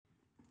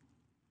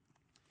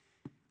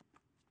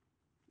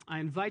I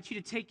invite you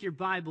to take your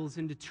Bibles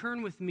and to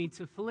turn with me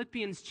to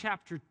Philippians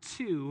chapter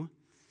 2.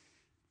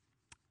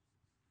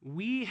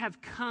 We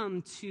have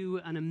come to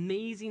an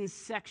amazing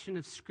section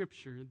of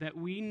Scripture that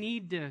we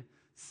need to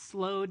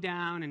slow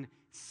down and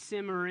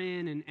simmer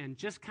in and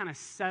just kind of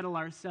settle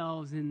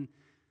ourselves in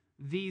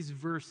these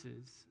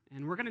verses.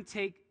 And we're going to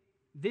take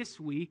this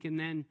week, and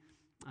then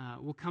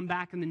we'll come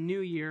back in the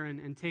new year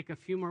and take a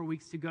few more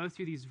weeks to go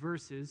through these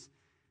verses.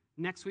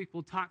 Next week,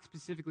 we'll talk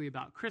specifically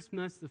about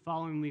Christmas. The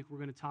following week, we're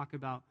going to talk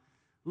about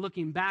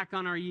looking back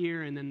on our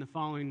year, and then the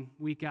following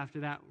week after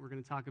that, we're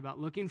going to talk about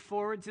looking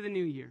forward to the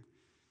new year.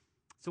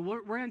 So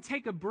we're going to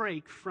take a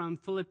break from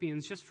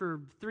Philippians just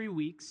for 3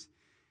 weeks.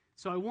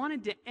 So I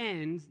wanted to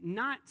end,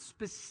 not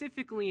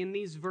specifically in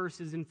these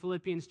verses in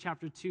Philippians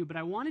chapter 2, but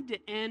I wanted to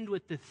end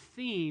with the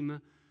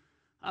theme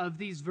of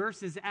these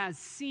verses as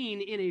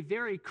seen in a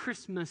very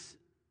Christmas-esque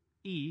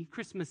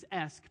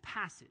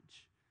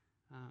passage.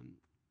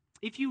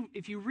 If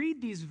you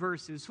read these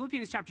verses,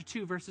 Philippians chapter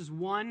 2, verses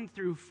 1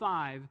 through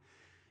 5,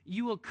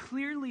 you will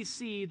clearly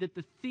see that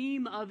the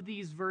theme of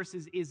these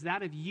verses is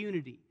that of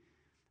unity.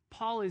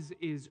 Paul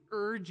is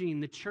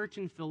urging the church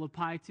in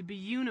Philippi to be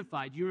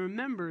unified. You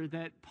remember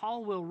that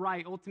Paul will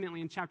write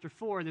ultimately in chapter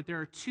 4 that there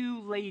are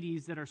two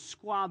ladies that are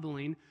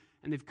squabbling,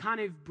 and they've kind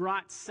of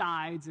brought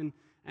sides,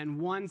 and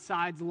one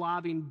side's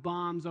lobbing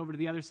bombs over to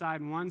the other side,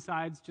 and one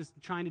side's just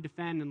trying to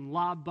defend and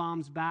lob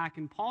bombs back.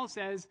 And Paul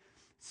says,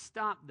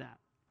 stop that.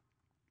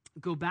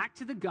 Go back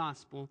to the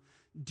gospel.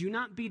 Do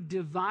not be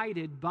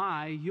divided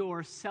by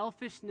your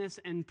selfishness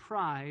and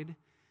pride,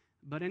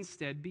 but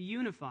instead be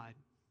unified.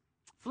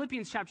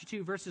 Philippians chapter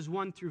 2, verses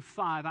 1 through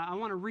 5. I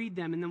want to read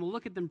them, and then we'll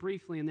look at them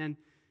briefly, and then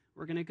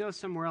we're going to go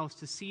somewhere else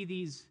to see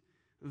these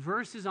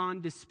verses on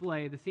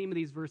display, the theme of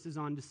these verses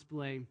on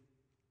display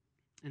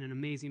in an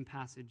amazing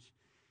passage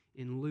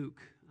in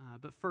Luke.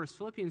 But first,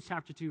 Philippians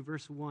chapter 2,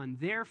 verse 1.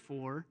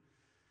 Therefore,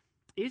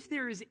 if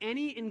there is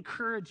any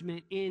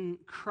encouragement in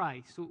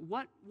Christ, so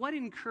what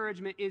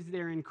encouragement is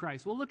there in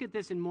Christ? We'll look at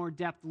this in more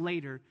depth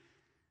later,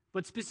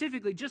 but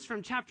specifically just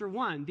from chapter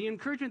 1, the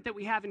encouragement that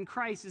we have in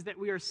Christ is that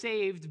we are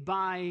saved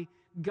by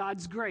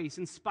God's grace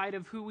in spite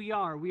of who we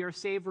are. We are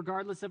saved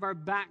regardless of our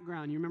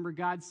background. You remember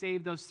God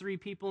saved those three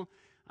people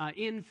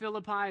in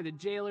Philippi, the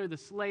jailer, the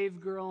slave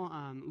girl,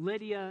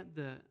 Lydia,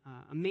 the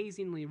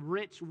amazingly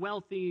rich,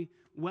 wealthy,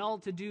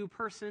 well-to-do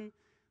person.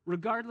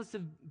 Regardless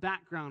of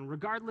background,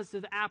 regardless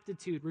of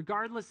aptitude,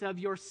 regardless of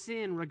your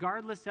sin,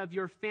 regardless of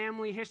your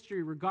family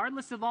history,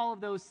 regardless of all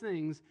of those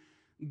things,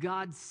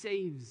 God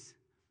saves.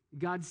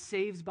 God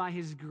saves by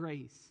His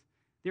grace.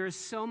 There is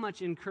so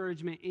much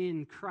encouragement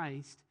in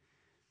Christ.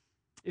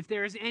 If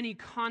there is any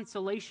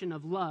consolation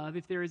of love,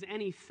 if there is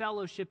any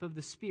fellowship of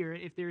the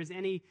Spirit, if there is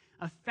any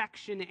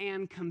affection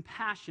and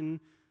compassion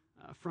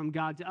from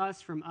God to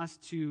us, from us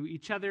to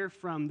each other,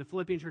 from the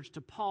Philippian church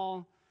to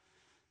Paul.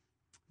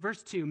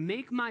 Verse 2,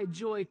 make my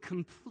joy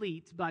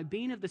complete by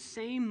being of the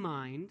same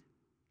mind,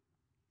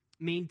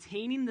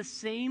 maintaining the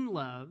same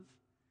love,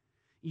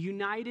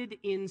 united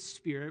in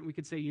spirit, we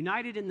could say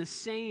united in the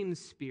same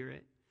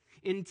spirit,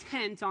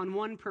 intent on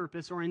one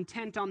purpose or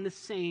intent on the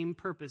same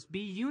purpose. Be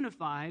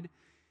unified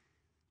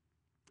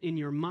in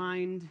your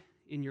mind,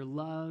 in your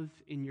love,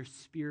 in your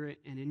spirit,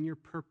 and in your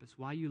purpose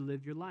while you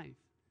live your life.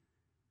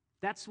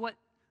 That's what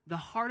the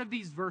heart of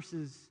these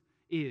verses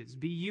is.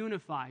 Be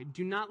unified.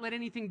 Do not let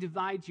anything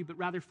divide you, but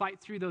rather fight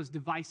through those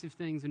divisive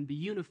things and be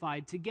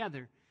unified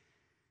together.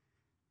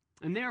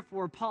 And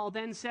therefore, Paul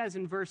then says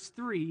in verse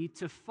 3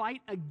 to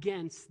fight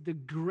against the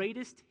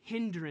greatest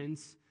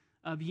hindrance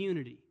of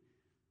unity.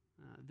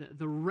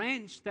 The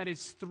wrench that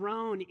is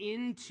thrown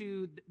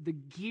into the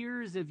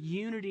gears of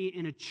unity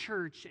in a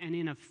church and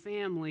in a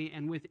family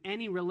and with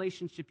any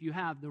relationship you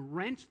have, the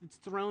wrench that's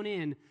thrown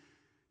in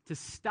to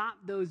stop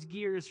those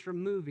gears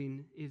from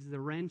moving is the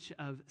wrench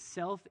of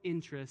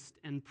self-interest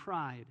and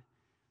pride.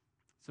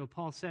 So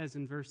Paul says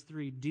in verse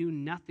 3, do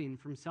nothing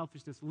from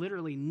selfishness.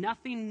 Literally,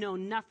 nothing, no,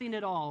 nothing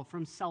at all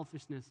from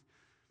selfishness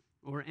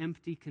or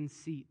empty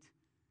conceit.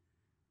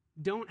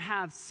 Don't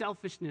have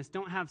selfishness.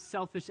 Don't have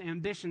selfish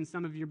ambition,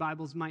 some of your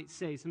Bibles might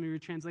say. Some of your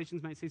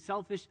translations might say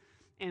selfish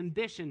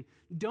ambition.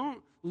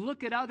 Don't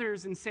look at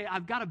others and say,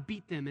 I've got to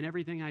beat them in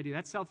everything I do.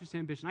 That's selfish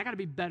ambition. I got to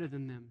be better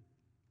than them.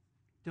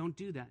 Don't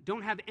do that.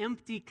 Don't have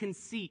empty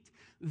conceit,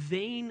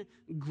 vain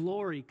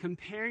glory,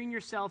 comparing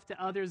yourself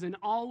to others and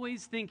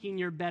always thinking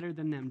you're better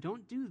than them.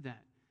 Don't do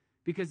that.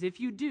 Because if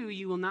you do,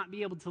 you will not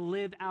be able to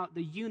live out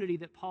the unity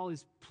that Paul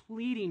is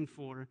pleading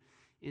for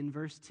in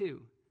verse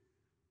 2.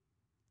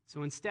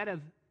 So instead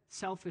of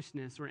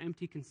selfishness or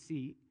empty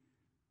conceit,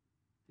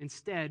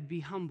 instead be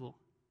humble.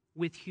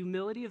 With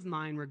humility of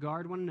mind,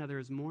 regard one another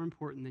as more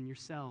important than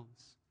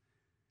yourselves.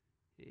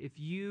 If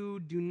you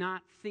do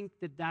not think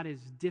that that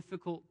is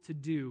difficult to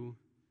do,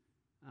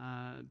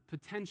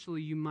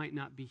 potentially you might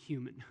not be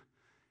human.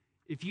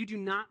 If you do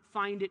not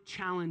find it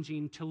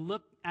challenging to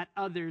look at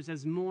others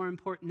as more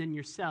important than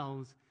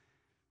yourselves,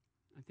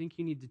 I think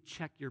you need to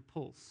check your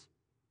pulse.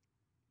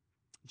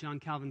 John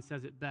Calvin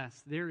says it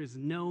best, there is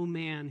no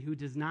man who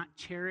does not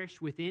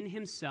cherish within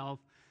himself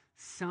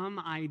some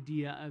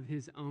idea of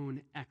his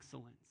own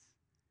excellence.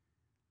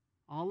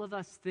 All of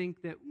us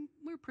think that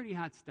we're pretty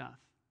hot stuff.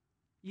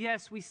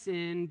 Yes, we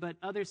sin, but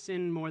others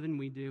sin more than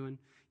we do. And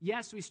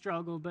yes, we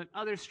struggle, but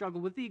others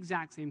struggle with the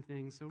exact same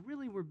thing. So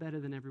really, we're better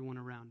than everyone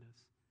around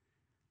us.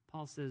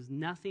 Paul says,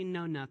 nothing,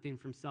 no nothing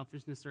from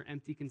selfishness or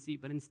empty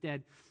conceit, but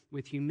instead,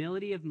 with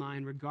humility of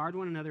mind, regard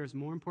one another as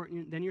more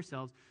important than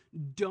yourselves.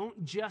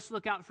 Don't just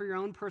look out for your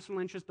own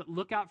personal interest, but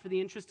look out for the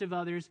interest of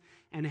others,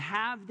 and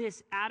have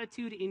this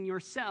attitude in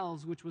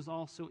yourselves, which was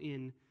also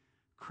in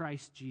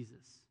Christ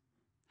Jesus.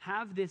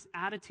 Have this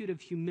attitude of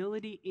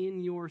humility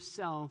in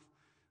yourself,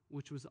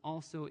 which was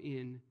also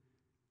in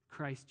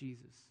Christ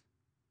Jesus.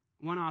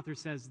 One author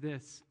says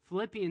this,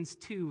 Philippians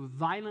 2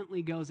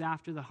 violently goes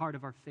after the heart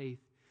of our faith.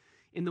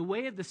 In the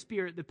way of the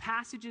Spirit, the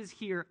passages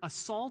here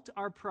assault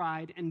our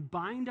pride and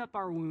bind up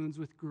our wounds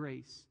with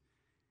grace.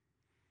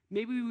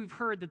 Maybe we've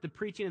heard that the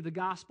preaching of the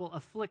gospel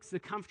afflicts the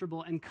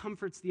comfortable and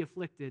comforts the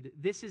afflicted.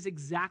 This is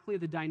exactly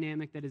the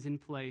dynamic that is in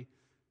play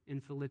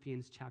in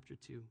Philippians chapter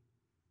 2.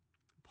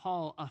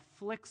 Paul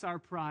afflicts our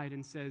pride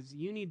and says,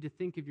 you need to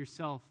think of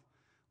yourself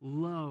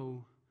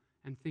low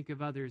and think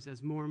of others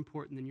as more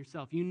important than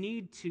yourself. You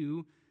need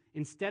to,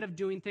 instead of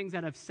doing things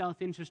out of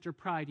self-interest or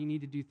pride, you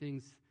need to do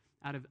things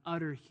out of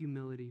utter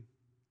humility.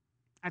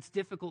 That's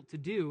difficult to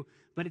do,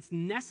 but it's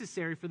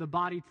necessary for the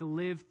body to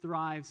live,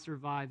 thrive,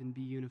 survive, and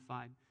be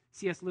unified.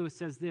 C.S. Lewis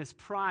says this,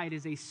 pride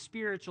is a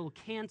spiritual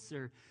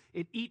cancer.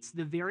 It eats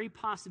the very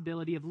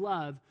possibility of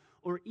love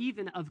or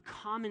even of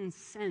common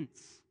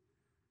sense.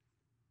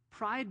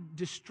 Pride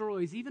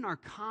destroys even our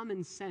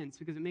common sense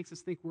because it makes us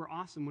think we're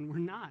awesome when we're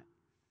not.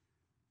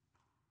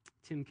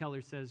 Tim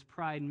Keller says,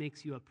 pride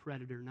makes you a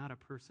predator, not a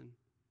person.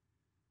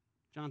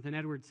 Jonathan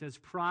Edwards says,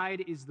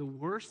 pride is the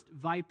worst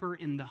viper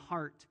in the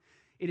heart.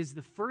 It is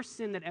the first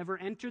sin that ever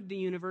entered the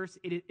universe.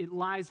 It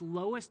lies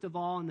lowest of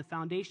all in the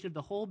foundation of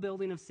the whole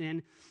building of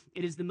sin.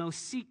 It is the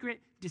most secret,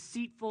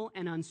 deceitful,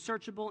 and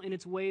unsearchable in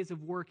its ways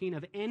of working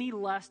of any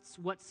lusts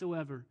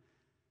whatsoever.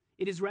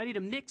 It is ready to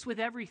mix with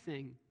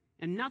everything,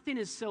 and nothing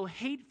is so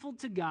hateful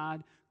to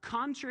God,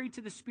 contrary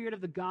to the spirit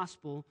of the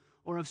gospel,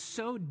 or of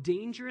so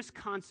dangerous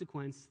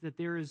consequence that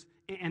there is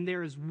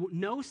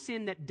no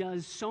sin that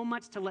does so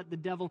much to let the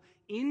devil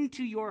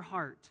into your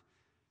heart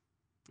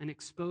and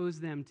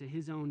expose them to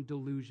his own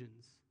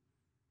delusions.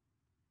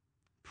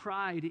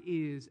 Pride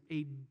is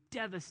a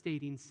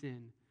devastating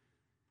sin,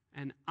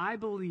 and I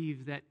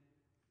believe that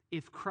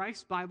if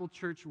Christ Bible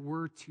Church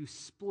were to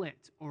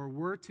split or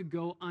were to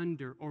go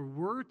under or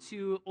were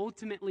to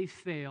ultimately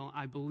fail,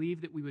 I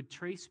believe that we would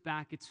trace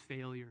back its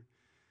failure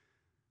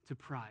to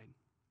pride.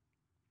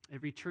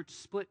 Every church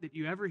split that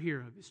you ever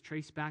hear of is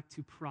traced back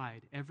to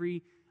pride.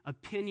 Every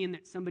opinion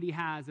that somebody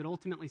has that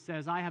ultimately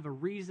says, I have a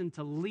reason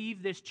to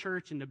leave this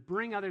church and to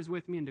bring others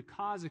with me and to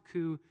cause a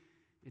coup,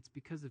 it's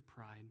because of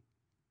pride.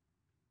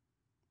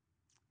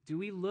 Do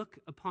we look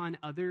upon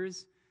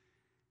others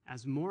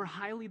as more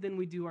highly than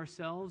we do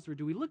ourselves, or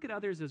do we look at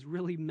others as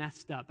really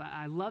messed up?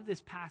 I love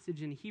this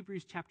passage in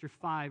Hebrews chapter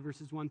 5,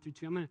 verses 1 through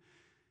 2. I'm going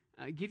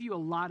to give you a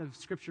lot of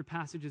scripture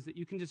passages that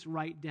you can just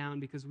write down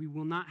because we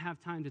will not have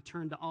time to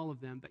turn to all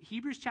of them. But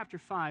Hebrews chapter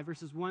 5,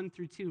 verses 1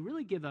 through 2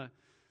 really give a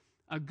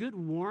good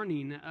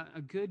warning,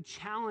 a good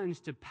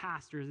challenge to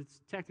pastors.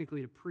 It's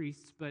technically to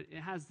priests, but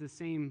it has the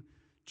same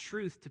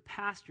truth to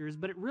pastors,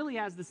 but it really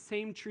has the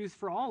same truth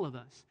for all of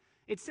us.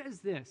 It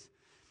says this,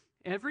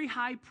 every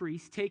high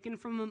priest taken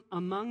from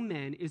among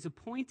men is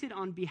appointed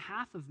on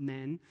behalf of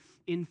men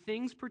in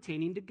things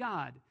pertaining to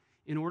God,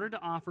 in order to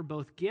offer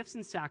both gifts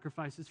and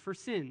sacrifices for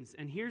sins.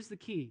 And here's the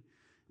key.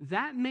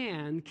 That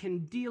man can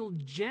deal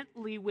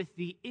gently with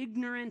the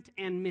ignorant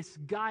and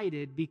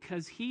misguided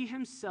because he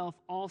himself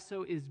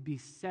also is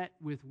beset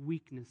with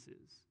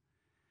weaknesses.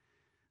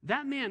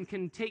 That man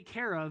can take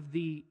care of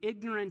the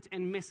ignorant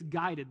and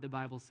misguided, the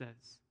Bible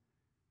says,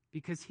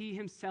 because he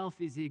himself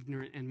is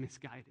ignorant and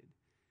misguided.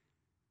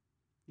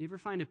 You ever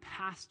find a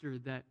pastor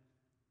that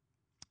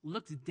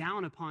looks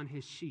down upon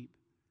his sheep?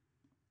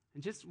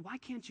 And just, why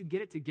can't you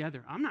get it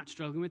together? I'm not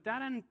struggling with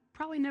that and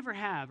probably never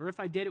have. Or if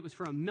I did, it was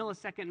for a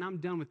millisecond and I'm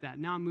done with that.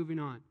 Now I'm moving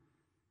on.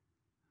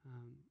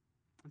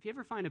 If you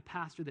ever find a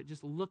pastor that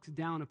just looks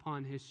down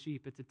upon his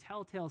sheep, it's a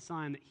telltale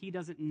sign that he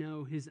doesn't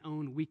know his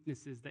own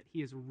weaknesses that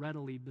he is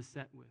readily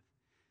beset with.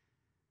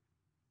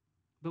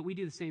 But we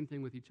do the same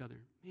thing with each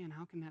other. Man,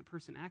 how can that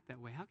person act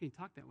that way? How can he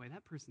talk that way?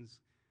 That person's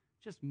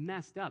just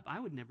messed up. I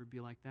would never be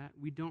like that.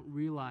 We don't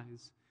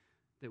realize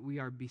that we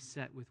are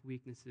beset with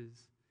weaknesses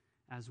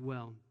as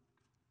well.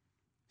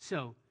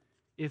 So,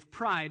 if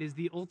pride is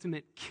the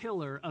ultimate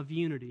killer of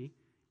unity,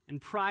 and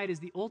pride is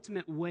the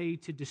ultimate way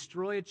to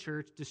destroy a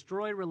church,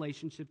 destroy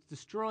relationships,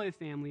 destroy a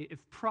family, if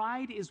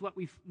pride is what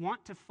we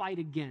want to fight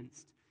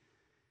against,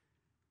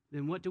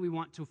 then what do we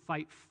want to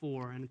fight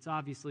for? And it's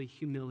obviously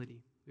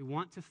humility. We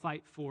want to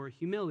fight for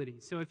humility.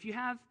 So if you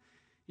have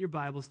your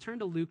Bibles, turn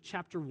to Luke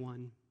chapter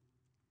 1.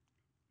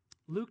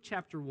 Luke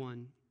chapter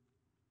 1.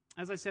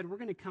 As I said, we're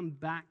going to come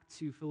back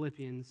to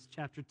Philippians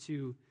chapter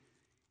 2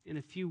 in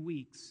a few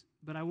weeks,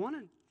 but I want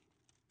to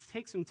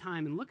take some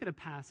time and look at a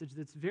passage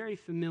that's very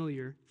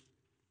familiar.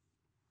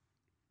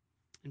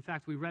 In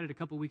fact, we read it a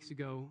couple weeks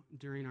ago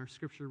during our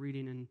scripture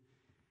reading and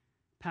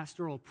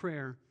pastoral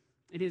prayer.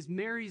 It is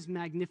Mary's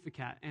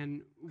Magnificat,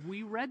 and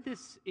we read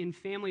this in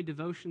family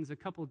devotions a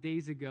couple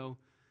days ago.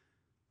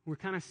 We're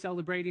kind of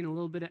celebrating a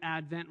little bit of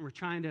Advent, and we're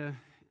trying to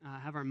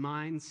have our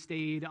minds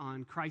stayed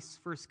on Christ's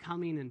first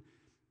coming,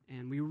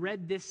 and we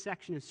read this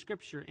section of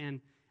Scripture, and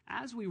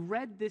as we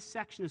read this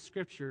section of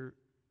Scripture,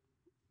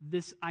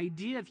 this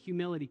idea of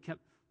humility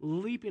kept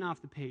leaping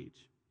off the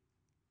page.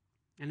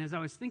 And as I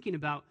was thinking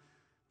about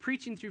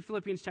preaching through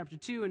Philippians chapter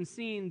 2 and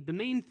seeing the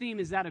main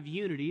theme is that of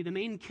unity, the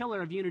main killer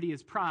of unity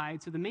is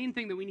pride, so the main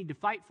thing that we need to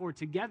fight for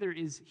together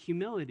is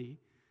humility,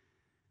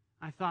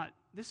 I thought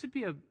this would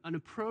be an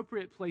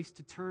appropriate place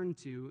to turn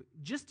to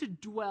just to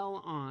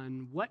dwell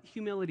on what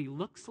humility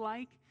looks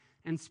like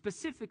and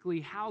specifically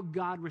how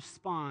God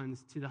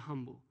responds to the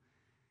humble.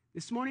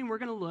 This morning we're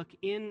going to look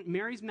in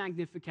Mary's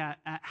Magnificat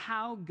at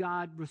how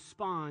God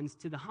responds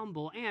to the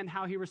humble and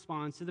how he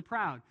responds to the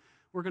proud.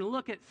 We're going to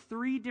look at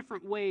 3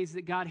 different ways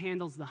that God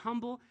handles the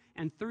humble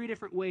and 3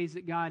 different ways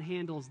that God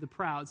handles the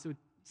proud. So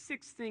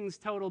 6 things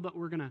total, but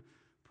we're going to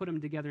put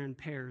them together in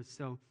pairs.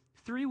 So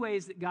 3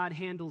 ways that God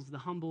handles the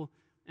humble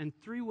and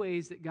 3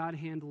 ways that God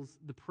handles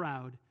the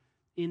proud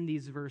in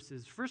these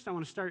verses. First, I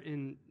want to start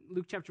in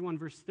Luke chapter 1,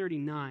 verse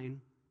 39.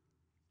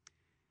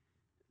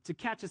 To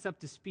catch us up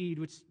to speed,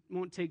 which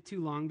won't take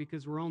too long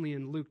because we're only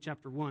in Luke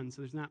chapter 1,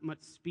 so there's not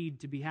much speed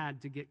to be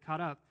had to get caught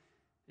up.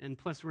 And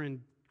plus, we're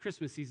in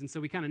Christmas season,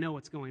 so we kind of know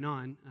what's going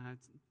on.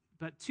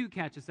 But to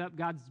catch us up,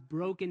 God's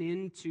broken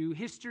into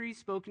history,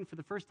 spoken for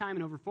the first time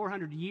in over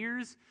 400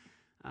 years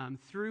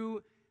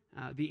through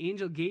the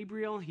angel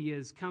Gabriel. He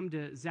has come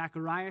to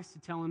Zacharias to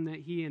tell him that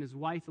he and his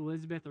wife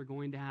Elizabeth are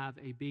going to have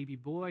a baby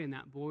boy, and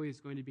that boy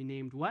is going to be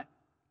named what?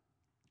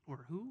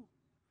 Or who?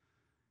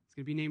 It's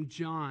going to be named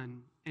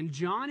John. And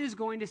John is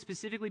going to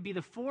specifically be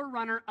the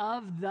forerunner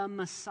of the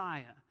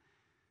Messiah.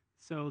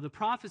 So the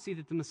prophecy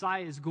that the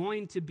Messiah is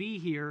going to be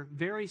here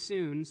very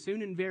soon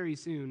and very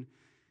soon,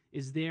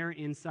 is there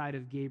inside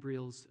of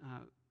Gabriel's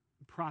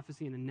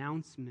prophecy and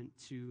announcement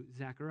to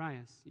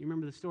Zacharias. You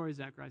remember the story.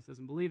 Zacharias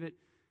doesn't believe it,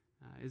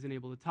 isn't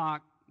able to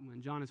talk.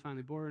 When John is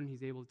finally born,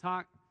 he's able to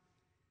talk,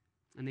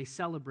 and they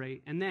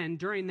celebrate. And then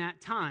during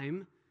that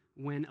time,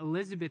 when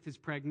Elizabeth is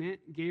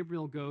pregnant,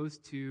 Gabriel goes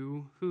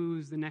to,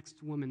 who's the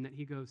next woman that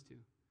he goes to?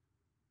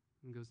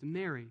 He goes to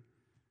Mary.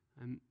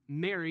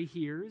 Mary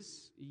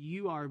hears,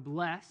 you are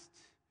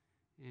blessed,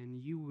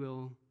 and you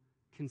will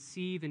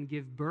conceive and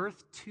give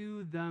birth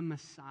to the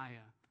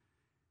Messiah.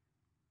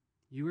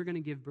 You are going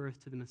to give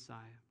birth to the Messiah.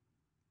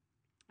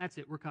 That's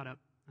it. We're caught up.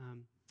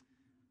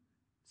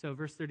 So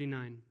verse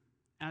 39.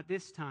 At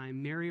this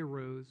time, Mary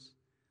arose,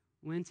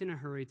 went in a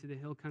hurry to the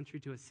hill country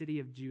to a city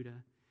of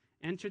Judah,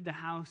 entered the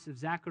house of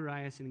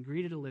Zacharias and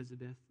greeted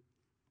Elizabeth.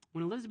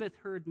 When Elizabeth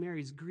heard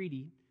Mary's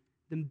greeting,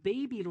 the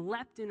baby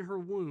leapt in her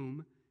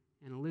womb,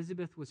 and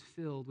Elizabeth was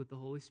filled with the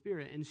Holy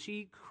Spirit. And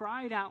she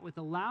cried out with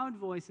a loud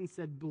voice and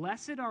said,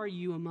 Blessed are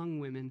you among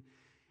women,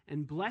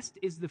 and blessed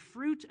is the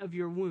fruit of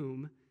your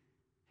womb.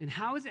 And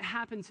how has it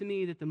happened to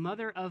me that the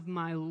mother of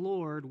my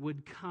Lord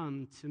would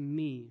come to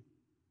me?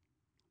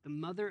 The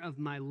mother of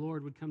my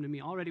Lord would come to me.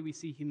 Already we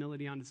see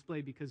humility on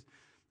display because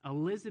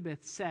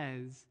Elizabeth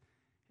says,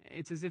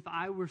 it's as if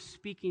I were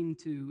speaking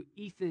to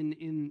Ethan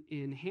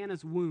in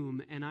Hannah's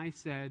womb, and I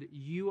said,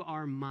 you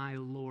are my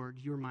Lord,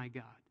 you're my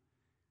God.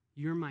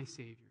 You're my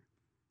Savior.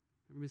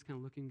 Everybody's kind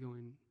of looking,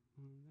 going,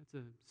 that's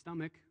a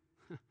stomach.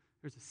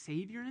 There's a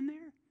Savior in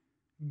there?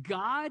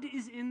 God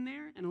is in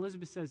there? And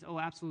Elizabeth says, oh,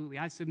 absolutely.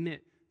 I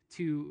submit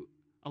to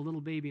a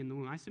little baby in the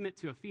womb. I submit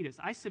to a fetus.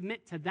 I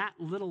submit to that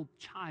little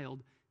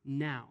child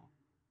now.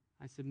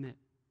 I submit.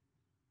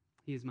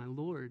 He is my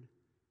Lord.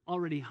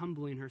 Already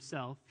humbling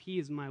herself. He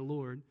is my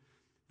Lord.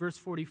 Verse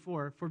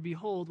 44, for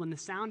behold, when the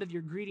sound of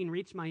your greeting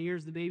reached my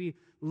ears, the baby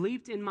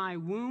leaped in my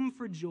womb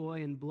for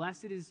joy, and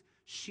blessed is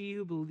she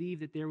who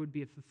believed that there would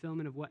be a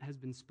fulfillment of what has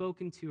been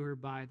spoken to her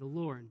by the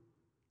Lord.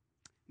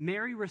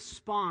 Mary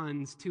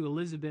responds to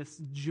Elizabeth's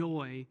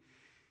joy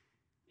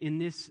in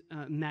this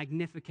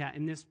Magnificat,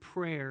 in this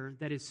prayer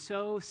that is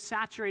so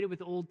saturated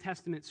with Old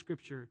Testament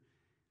Scripture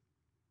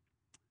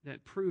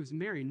that proves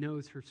Mary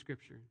knows her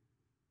Scripture.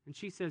 And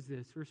she says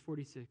this, verse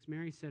 46,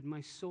 Mary said, my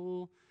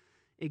soul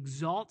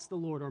exalts the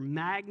Lord, or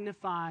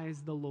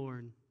magnifies the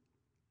Lord,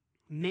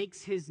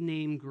 makes his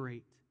name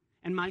great.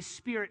 And my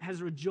spirit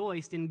has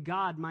rejoiced in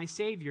God, my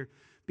Savior,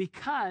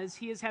 because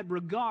he has had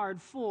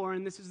regard for,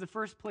 and this is the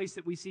first place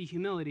that we see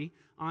humility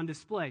on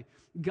display.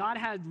 God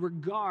had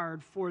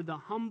regard for the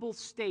humble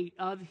state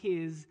of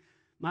his,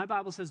 my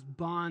Bible says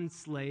bond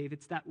slave.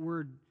 It's that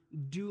word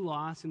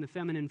doulos in the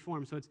feminine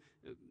form. So it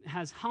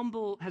has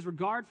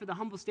regard for the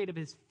humble state of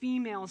his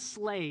female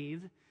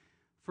slave.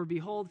 For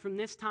behold, from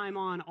this time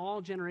on, all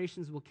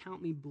generations will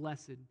count me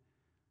blessed.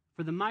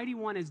 For the Mighty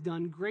One has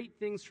done great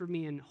things for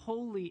me, and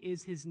holy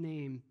is his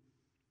name.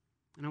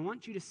 And I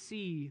want you to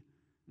see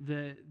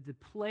the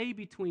play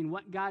between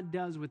what God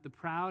does with the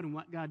proud and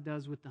what God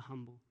does with the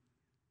humble.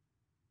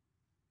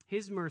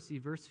 His mercy,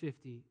 verse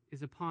 50,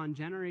 is upon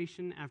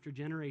generation after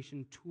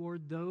generation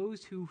toward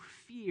those who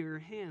fear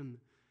him.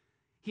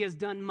 He has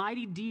done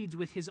mighty deeds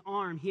with his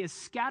arm. He has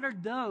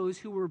scattered those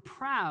who were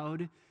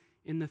proud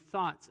in the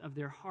thoughts of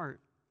their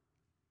heart.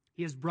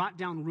 He has brought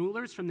down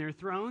rulers from their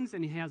thrones,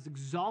 and he has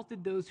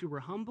exalted those who were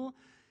humble.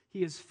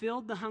 He has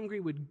filled the hungry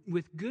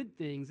with good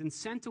things and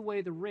sent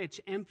away the rich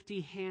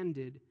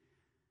empty-handed.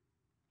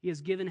 He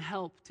has given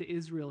help to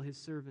Israel, his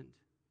servant,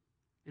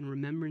 in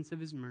remembrance of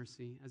his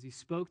mercy, as he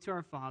spoke to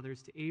our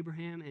fathers, to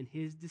Abraham and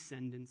his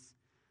descendants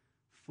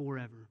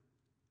forever.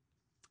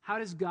 How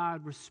does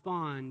God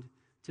respond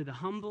to the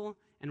humble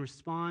and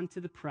respond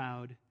to the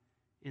proud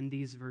in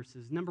these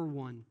verses? Number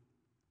one,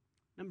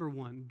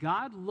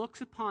 God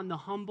looks upon the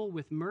humble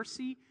with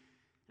mercy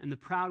and the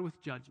proud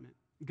with judgment.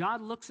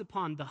 God looks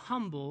upon the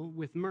humble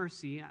with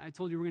mercy. I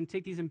told you we're going to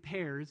take these in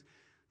pairs.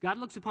 God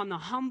looks upon the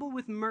humble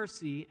with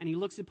mercy, and he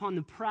looks upon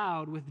the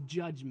proud with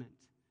judgment.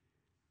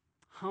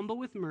 Humble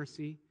with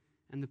mercy,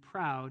 and the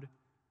proud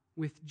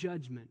with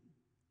judgment.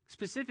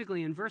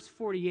 Specifically, in verse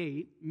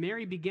 48,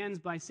 Mary begins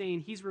by saying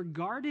he's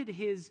regarded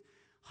his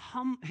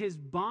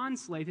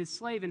bondslave, his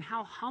slave, and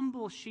how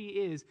humble she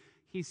is.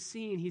 He's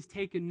seen, he's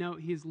taken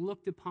note, he has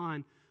looked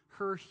upon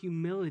her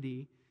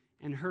humility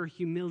and her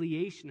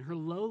humiliation, her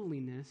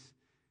lowliness,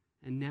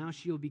 and now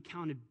she'll be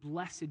counted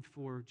blessed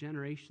for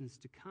generations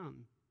to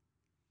come.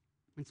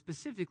 And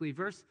specifically,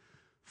 verse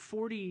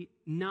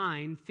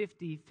 49,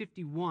 50,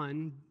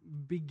 51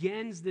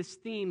 begins this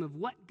theme of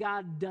what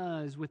God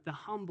does with the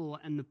humble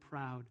and the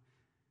proud.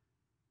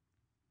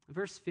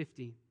 Verse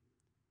 50,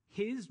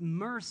 his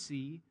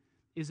mercy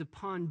is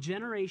upon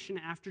generation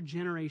after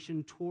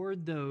generation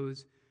toward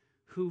those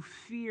who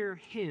fear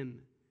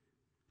him,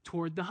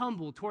 toward the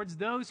humble, towards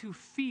those who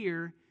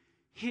fear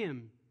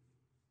him.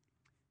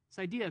 This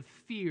idea of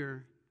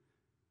fear,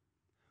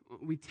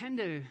 we tend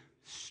to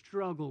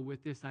struggle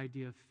with this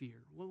idea of fear.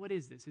 Well, what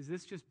is this? Is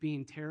this just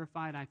being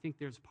terrified? I think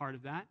there's part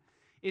of that.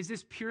 Is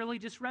this purely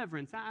just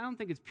reverence? I don't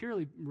think it's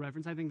purely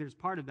reverence. I think there's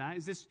part of that.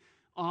 Is this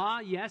awe?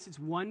 Yes, it's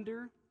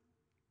wonder.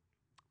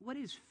 What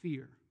is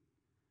fear?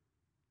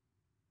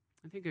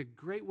 I think a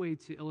great way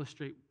to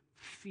illustrate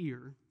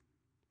fear,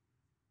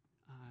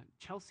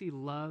 Chelsea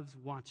loves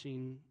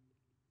watching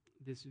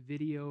this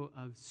video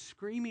of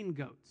screaming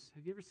goats.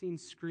 Have you ever seen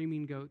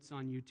screaming goats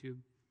on YouTube?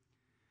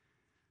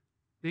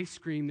 They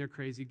scream, they're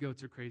crazy,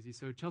 goats are crazy.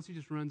 So Chelsea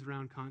just runs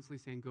around constantly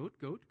saying, goat,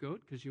 goat,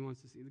 goat, because she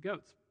wants to see the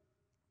goats.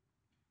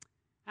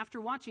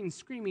 After watching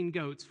screaming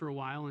goats for a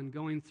while and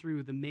going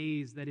through the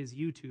maze that is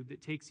YouTube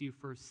that takes you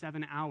for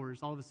 7 hours,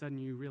 all of a sudden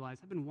you realize,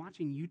 I've been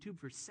watching YouTube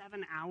for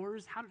 7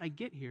 hours? How did I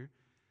get here?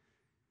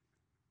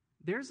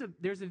 There's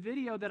a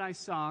video that I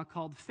saw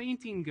called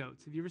Fainting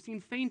Goats. Have you ever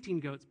seen fainting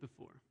goats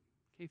before?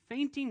 Okay,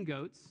 fainting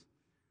goats.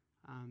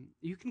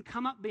 You can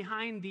come up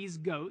behind these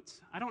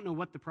goats. I don't know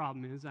what the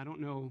problem is. I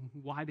don't know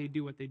why they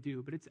do what they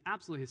do, but it's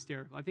absolutely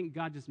hysterical. I think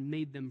God just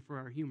made them for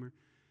our humor.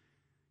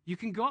 You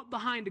can go up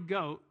behind a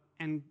goat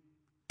and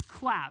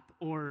clap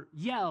or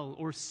yell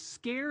or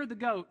scare the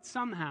goat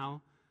somehow,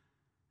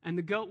 and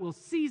the goat will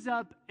seize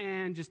up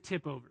and just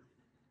tip over.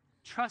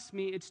 Trust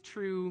me, it's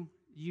true.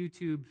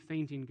 YouTube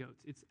fainting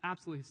goats. It's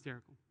absolutely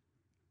hysterical.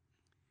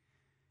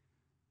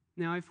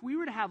 Now, if we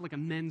were to have like a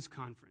men's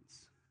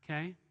conference,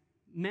 okay?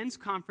 Men's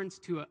conference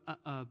to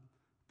a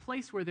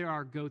place where there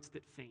are goats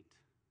that faint.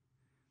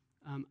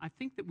 I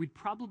think that we'd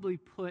probably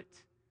put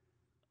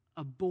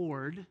a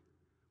board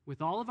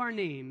with all of our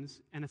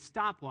names and a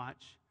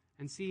stopwatch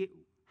and see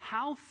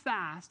how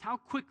fast, how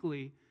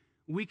quickly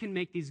we can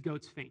make these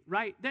goats faint,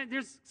 right?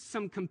 There's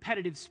some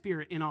competitive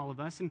spirit in all of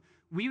us, and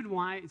we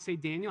would say,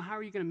 Daniel, how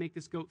are you going to make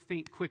this goat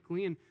faint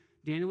quickly? And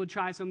Daniel would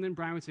try something.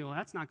 Brian would say, well,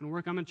 that's not going to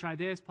work. I'm going to try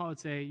this. Paul would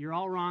say, you're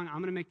all wrong. I'm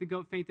going to make the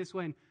goat faint this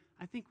way. And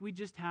I think we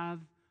just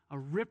have a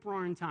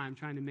rip-roaring time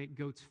trying to make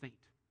goats faint.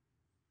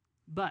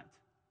 But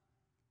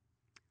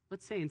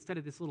let's say instead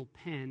of this little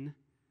pen,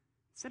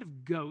 instead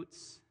of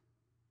goats,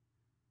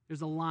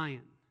 there's a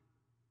lion.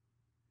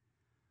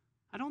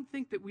 I don't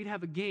think that we'd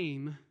have a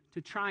game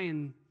to try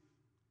and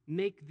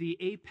make the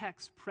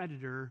apex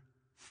predator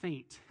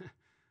faint.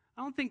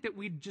 I don't think that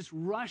we'd just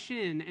rush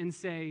in and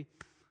say,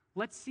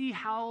 let's see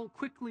how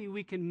quickly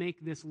we can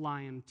make this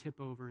lion tip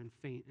over and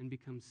faint and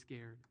become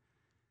scared.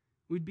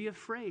 We'd be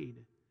afraid.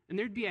 And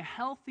there'd be a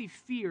healthy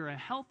fear, a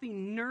healthy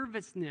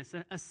nervousness,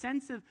 a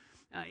sense of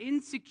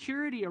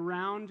insecurity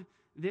around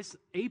this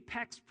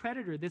apex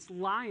predator, this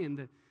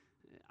lion.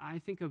 I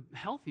think a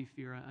healthy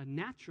fear, a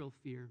natural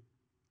fear.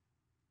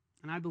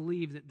 And I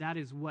believe that that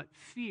is what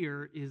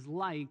fear is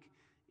like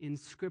in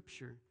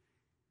Scripture.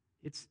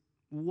 It's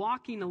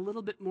walking a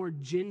little bit more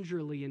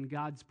gingerly in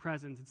God's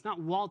presence. It's not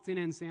waltzing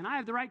in and saying, I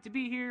have the right to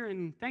be here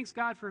and thanks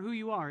God for who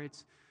you are.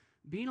 It's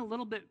being a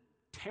little bit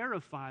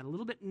terrified, a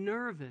little bit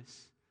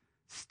nervous,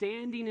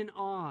 standing in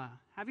awe,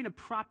 having a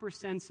proper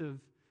sense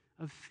of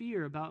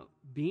fear about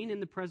being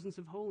in the presence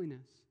of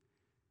holiness.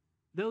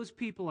 Those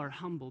people are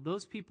humble.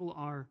 Those people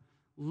are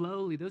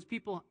lowly. Those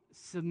people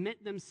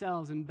submit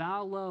themselves and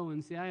bow low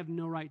and say, I have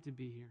no right to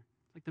be here.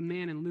 Like the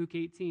man in Luke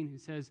 18 who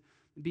says,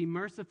 be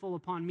merciful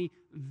upon me,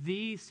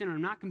 the sinner.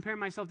 I'm not comparing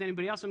myself to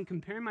anybody else. I'm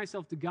comparing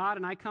myself to God,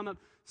 and I come up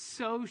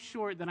so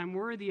short that I'm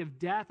worthy of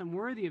death. I'm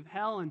worthy of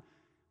hell, and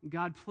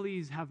God,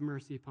 please have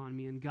mercy upon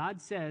me. And God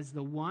says,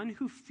 the one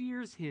who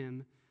fears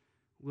him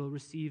will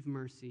receive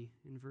mercy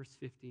in verse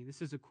 50.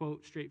 This is a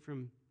quote straight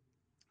from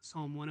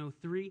Psalm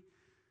 103.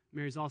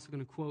 Mary's also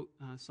going to quote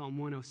Psalm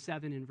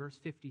 107 in verse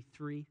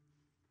 53.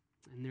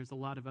 And there's a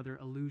lot of other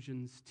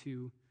allusions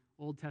to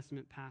Old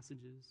Testament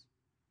passages.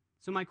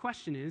 So my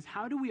question is,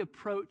 how do we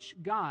approach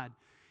God?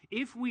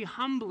 If we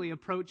humbly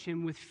approach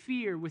him with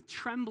fear, with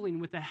trembling,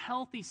 with a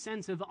healthy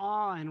sense of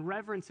awe and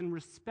reverence and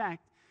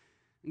respect,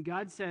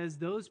 God says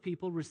those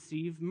people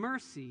receive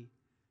mercy.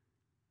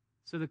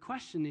 So the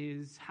question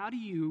is, how do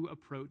you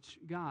approach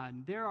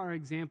God? There are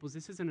examples.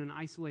 This isn't an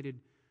isolated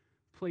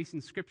place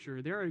in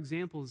Scripture. There are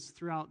examples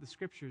throughout the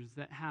Scriptures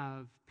that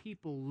have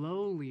people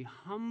lowly,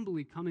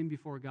 humbly coming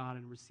before God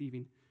and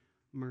receiving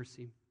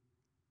mercy.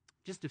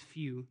 Just a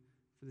few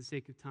for the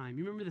sake of time.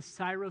 You remember the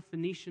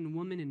Syrophoenician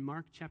woman in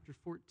Mark chapter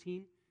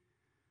 14?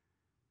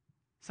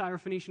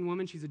 Syrophoenician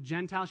woman, she's a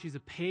Gentile, she's a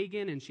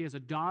pagan, and she has a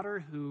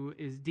daughter who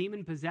is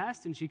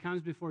demon-possessed, and she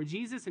comes before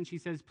Jesus, and she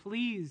says,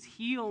 please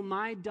heal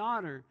my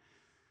daughter.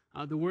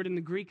 The word in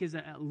the Greek is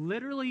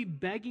literally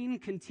begging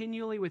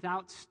continually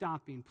without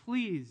stopping.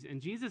 Please.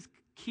 And Jesus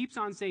keeps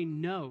on saying,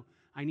 no,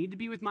 I need to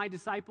be with my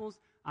disciples.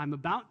 I'm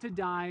about to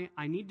die.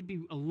 I need to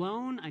be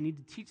alone. I need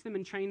to teach them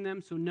and train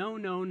them. So no,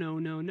 no, no,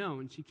 no, no.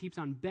 And she keeps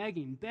on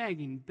begging,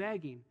 begging,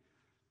 begging.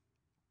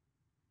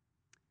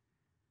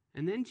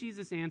 And then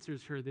Jesus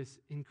answers her this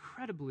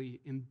incredibly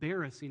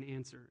embarrassing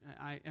answer.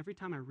 Every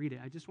time I read it,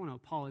 I just want to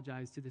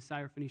apologize to the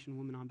Syrophoenician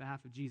woman on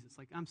behalf of Jesus.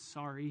 Like, I'm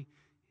sorry.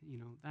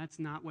 That's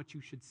not what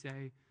you should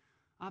say.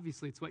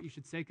 Obviously, it's what you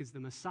should say because the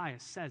Messiah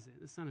says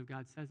it. The Son of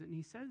God says it. And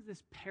he says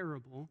this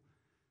parable.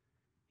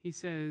 He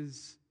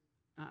says,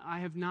 I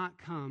have not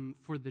come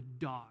for the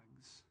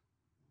dogs.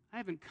 I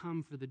haven't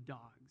come for the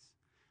dogs.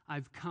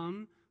 I've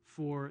come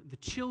for the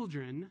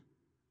children.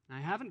 I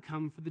haven't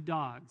come for the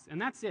dogs.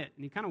 And that's it.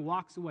 And he kind of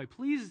walks away.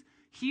 Please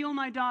heal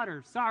my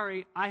daughter.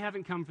 Sorry, I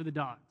haven't come for the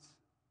dogs.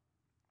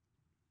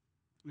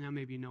 Now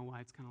maybe you know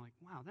why it's kind of like,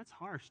 wow, that's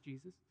harsh,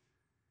 Jesus.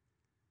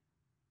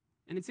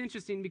 And it's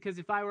interesting because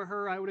if I were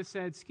her, I would have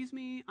said, excuse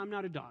me, I'm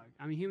not a dog.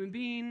 I'm a human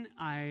being.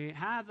 I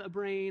have a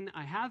brain.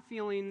 I have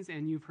feelings,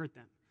 and you've hurt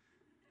them.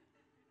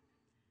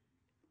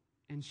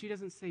 And she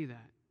doesn't say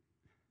that.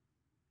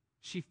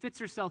 She fits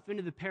herself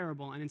into the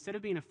parable, and instead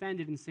of being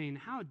offended and saying,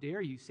 how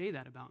dare you say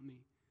that about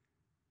me?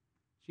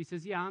 She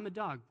says, yeah, I'm a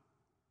dog.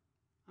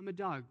 I'm a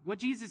dog. What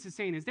Jesus is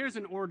saying is there's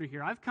an order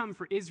here. I've come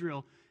for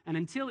Israel, and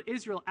until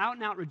Israel out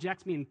and out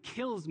rejects me and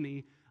kills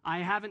me, I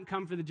haven't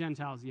come for the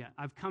Gentiles yet.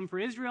 I've come for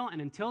Israel,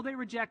 and until they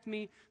reject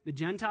me, the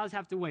Gentiles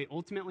have to wait.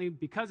 Ultimately,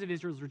 because of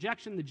Israel's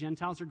rejection, the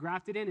Gentiles are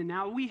grafted in, and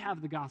now we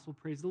have the gospel.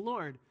 Praise the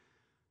Lord.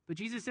 But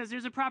Jesus says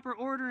there's a proper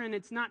order, and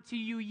it's not to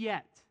you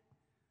yet.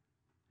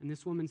 And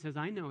this woman says,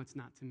 I know it's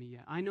not to me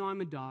yet. I know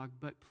I'm a dog,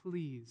 but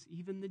please,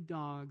 even the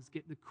dogs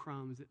get the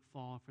crumbs that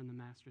fall from the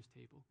master's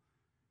table.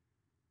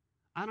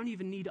 I don't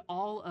even need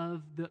all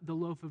of the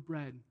loaf of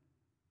bread.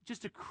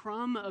 Just a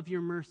crumb of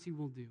your mercy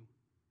will do.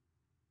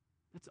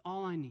 That's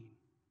all I need.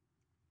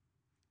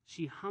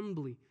 She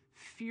humbly,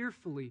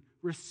 fearfully,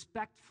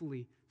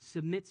 respectfully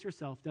submits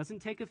herself, doesn't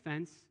take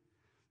offense.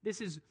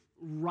 This is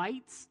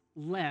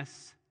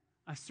rights-less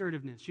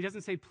assertiveness. She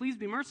doesn't say, please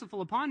be merciful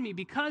upon me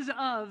because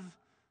of...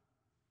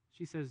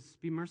 She says,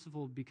 be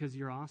merciful because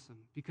you're awesome,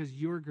 because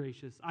you're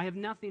gracious. I have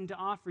nothing to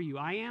offer you.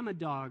 I am a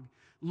dog.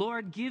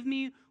 Lord, give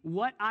me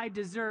what I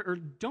deserve, or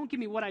don't give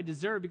me what I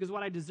deserve, because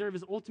what I deserve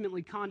is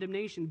ultimately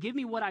condemnation. Give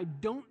me what I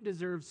don't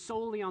deserve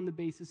solely on the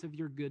basis of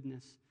your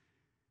goodness.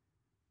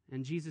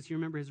 And Jesus, you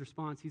remember his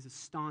response, he's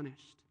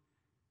astonished.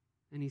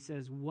 And he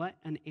says, what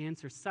an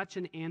answer. Such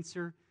an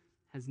answer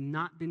has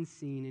not been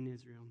seen in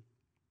Israel.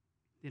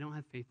 They don't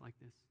have faith like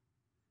this.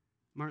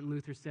 Martin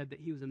Luther said that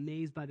he was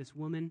amazed by this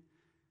woman,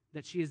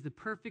 that she is the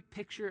perfect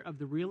picture of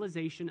the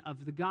realization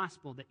of the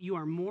gospel, that you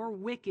are more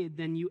wicked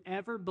than you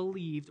ever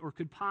believed or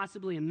could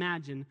possibly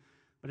imagine,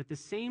 but at the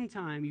same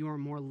time, you are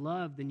more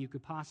loved than you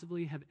could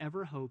possibly have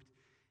ever hoped,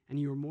 and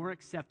you are more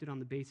accepted on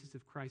the basis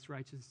of Christ's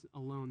righteousness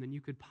alone than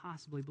you could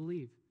possibly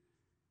believe.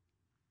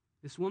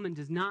 This woman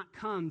does not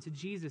come to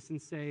Jesus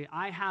and say,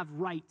 I have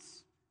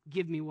rights,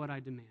 give me what I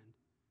demand.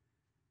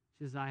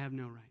 She says, I have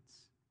no rights.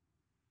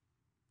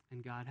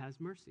 And God has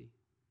mercy.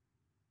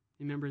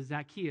 Remember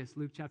Zacchaeus,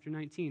 Luke chapter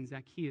 19,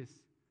 Zacchaeus.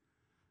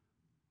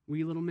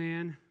 Wee little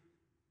man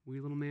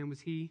was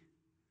he,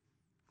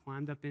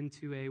 climbed up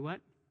into a what?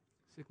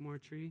 Sycamore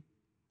tree.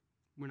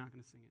 We're not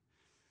going to sing it.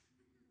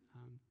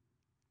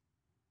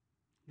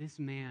 This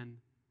man,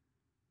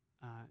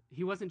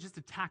 he wasn't just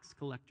a tax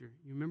collector.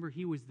 You remember,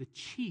 he was the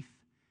chief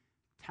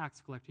tax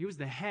collector. He was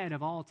the head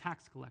of all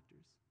tax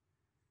collectors.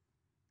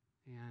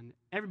 And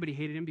everybody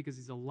hated him because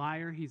he's a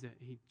liar, he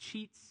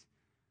cheats,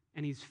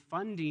 and he's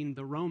funding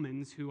the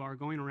Romans who are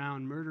going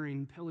around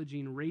murdering,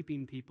 pillaging,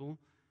 raping people.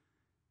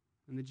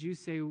 And the Jews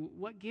say,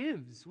 what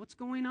gives? What's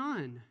going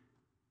on?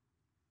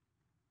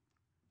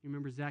 You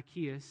remember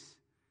Zacchaeus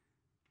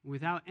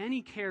without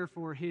any care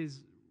for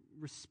his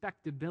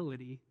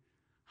respectability,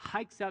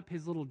 hikes up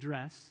his little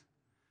dress,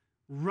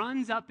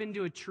 runs up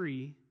into a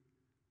tree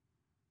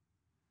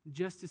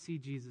just to see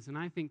Jesus. And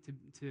I think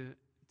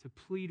to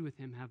plead with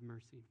him, have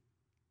mercy.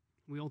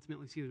 We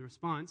ultimately see the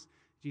response.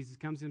 Jesus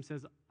comes to him and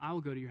says, I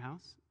will go to your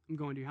house. I'm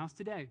going to your house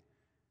today.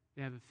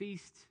 They have a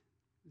feast.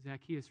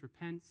 Zacchaeus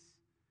repents.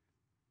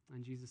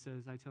 And Jesus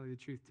says, I tell you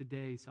the truth,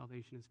 today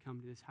salvation has come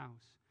to this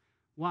house.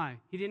 Why?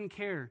 He didn't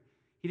care.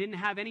 He didn't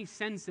have any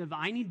sense of,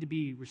 I need to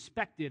be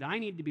respected. I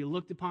need to be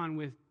looked upon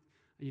with,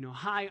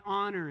 high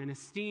honor and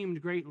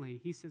esteemed greatly.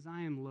 He says,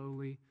 I am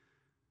lowly.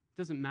 It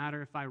doesn't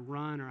matter if I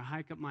run or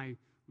hike up my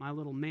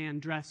little man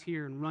dress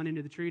here and run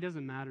into the tree. It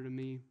doesn't matter to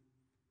me.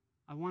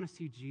 I want to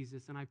see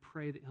Jesus, and I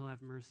pray that he'll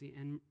have mercy,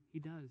 and he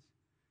does.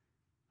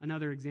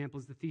 Another example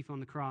is the thief on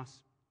the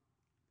cross.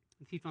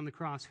 The thief on the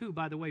cross, who,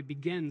 by the way,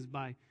 begins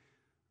by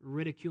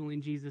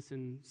ridiculing Jesus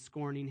and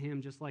scorning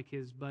him, just like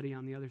his buddy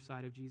on the other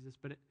side of Jesus.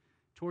 But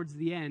towards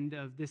the end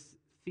of this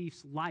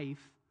thief's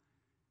life,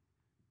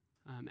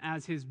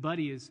 as his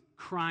buddy is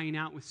crying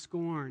out with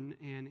scorn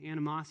and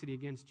animosity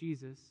against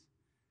Jesus,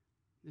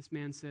 this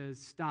man says,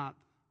 stop.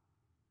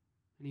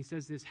 And he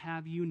says this,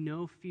 have you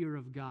no fear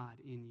of God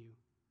in you?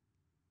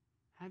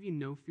 Have you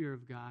no fear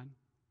of God?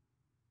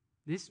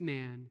 This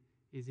man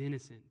is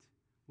innocent.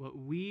 What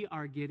we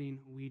are getting,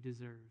 we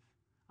deserve.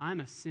 I'm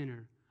a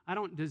sinner. I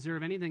don't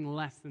deserve anything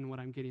less than what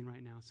I'm getting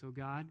right now. So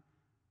God,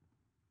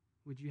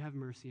 would you have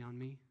mercy on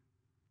me?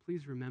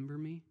 Please remember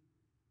me.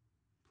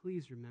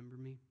 Please remember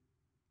me.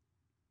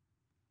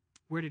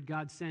 Where did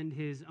God send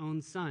his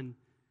own son?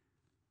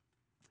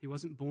 He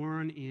wasn't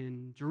born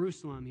in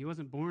Jerusalem. He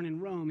wasn't born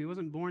in Rome. He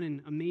wasn't born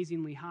in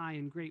amazingly high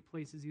and great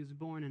places. He was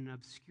born in an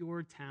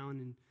obscure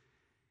town,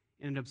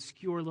 in an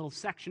obscure little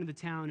section of the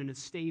town, in a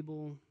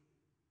stable.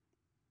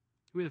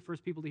 Who were the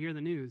first people to hear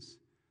the news?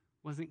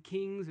 It wasn't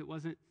kings. It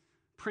wasn't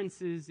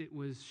princes. It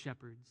was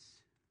shepherds.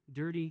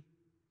 Dirty,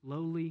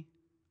 lowly,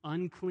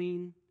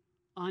 unclean,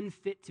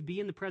 unfit to be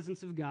in the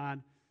presence of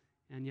God,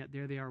 and yet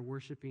there they are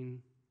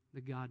worshiping the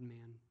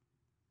God-man.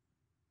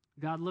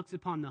 God looks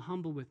upon the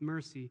humble with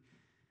mercy,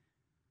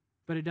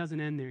 but it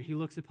doesn't end there. He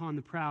looks upon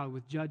the proud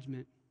with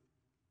judgment.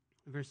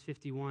 Verse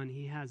 51,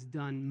 he has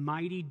done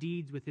mighty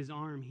deeds with his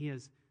arm. He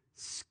has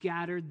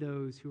scattered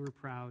those who are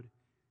proud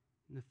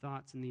in the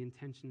thoughts and the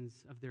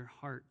intentions of their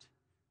heart,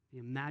 the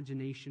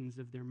imaginations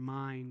of their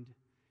mind.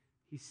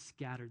 He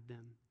scattered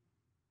them.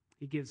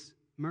 He gives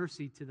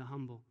mercy to the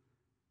humble.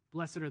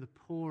 Blessed are the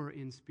poor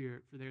in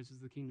spirit, for theirs is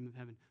the kingdom of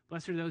heaven.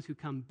 Blessed are those who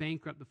come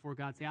bankrupt before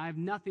God. Say, I have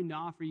nothing to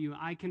offer you.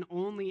 I can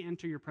only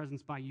enter your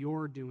presence by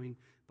your doing,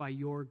 by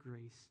your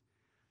grace.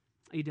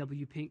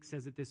 A.W. Pink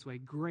says it this way,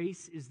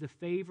 grace is the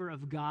favor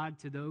of God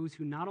to those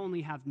who not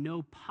only have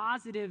no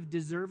positive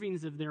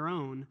deservings of their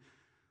own,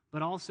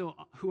 but also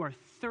who are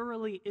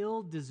thoroughly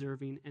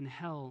ill-deserving and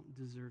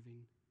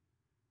hell-deserving.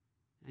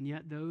 And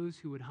yet those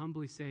who would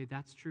humbly say,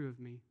 that's true of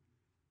me,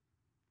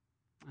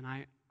 and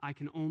I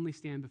can only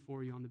stand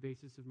before you on the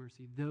basis of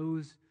mercy,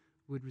 those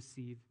would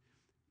receive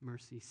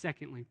mercy.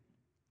 Secondly,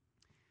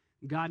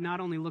 God not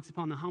only looks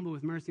upon the humble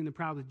with mercy and the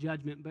proud with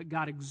judgment, but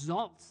God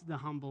exalts the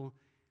humble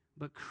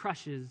but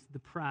crushes the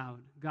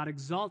proud. God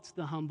exalts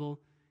the humble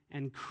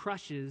and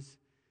crushes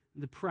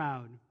the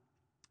proud.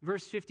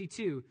 Verse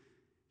 52,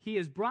 he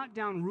has brought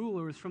down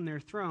rulers from their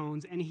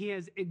thrones, and he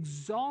has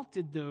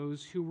exalted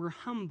those who were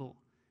humble.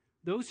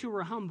 Those who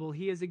were humble,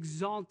 he has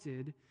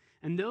exalted,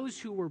 and those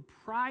who were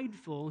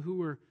prideful, who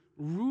were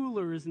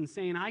rulers and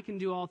saying, I can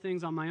do all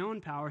things on my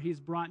own power, he has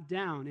brought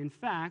down. In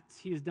fact,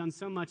 he has done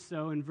so much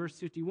so in verse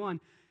 51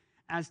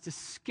 as to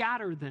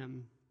scatter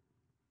them.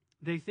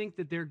 They think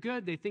that they're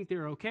good, they think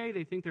they're okay,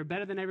 they think they're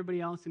better than everybody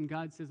else, and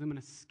God says, I'm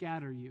going to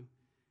scatter you.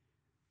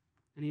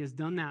 And he has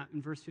done that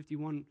in verse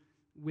 51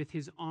 with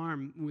his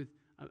arm, with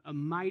a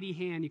mighty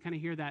hand. You kind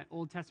of hear that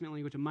Old Testament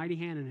language, a mighty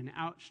hand and an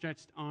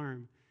outstretched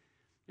arm.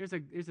 There's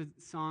a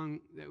song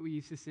that we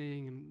used to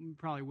sing, and we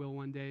probably will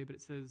one day, but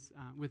it says,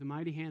 with a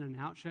mighty hand and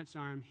an outstretched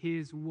arm,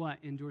 his what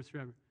endures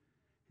forever?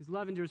 His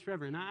love endures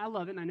forever. And I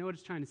love it, and I know what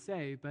it's trying to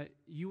say, but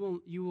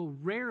you will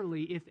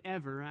rarely, if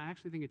ever, I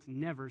actually think it's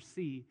never,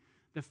 see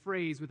the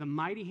phrase with a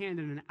mighty hand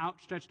and an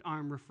outstretched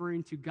arm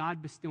referring to God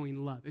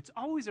bestowing love. It's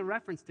always a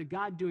reference to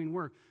God doing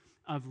work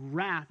of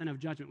wrath and of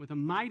judgment. With a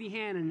mighty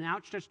hand and an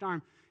outstretched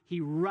arm,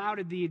 he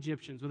routed the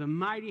Egyptians. With a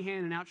mighty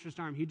hand and outstretched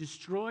arm, he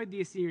destroyed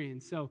the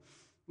Assyrians. So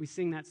we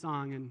sing that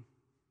song, and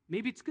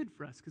maybe it's good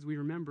for us because we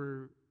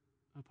remember,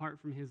 apart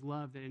from his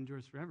love that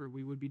endures forever,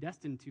 we would be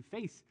destined to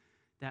face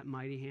that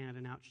mighty hand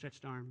and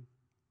outstretched arm.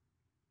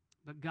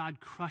 But God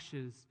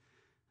crushes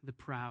the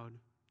proud.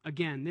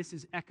 Again, this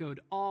is echoed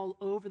all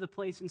over the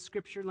place in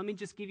Scripture. Let me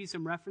just give you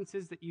some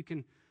references that you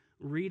can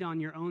read on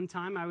your own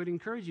time. I would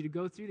encourage you to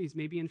go through these,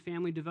 maybe in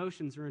family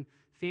devotions or in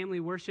family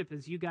worship,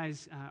 as you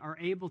guys are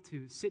able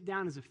to sit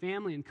down as a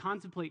family and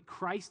contemplate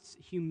Christ's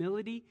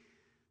humility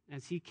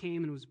as he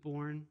came and was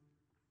born.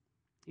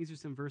 These are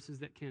some verses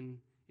that can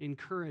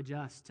encourage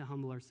us to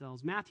humble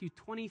ourselves. Matthew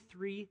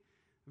 23,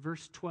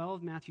 verse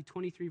 12. Matthew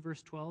 23,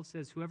 verse 12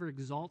 says, whoever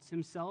exalts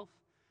himself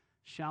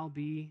shall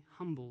be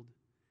humbled.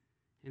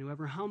 And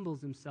whoever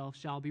humbles himself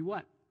shall be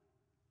what?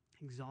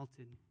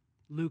 Exalted.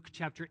 Luke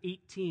chapter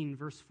 18,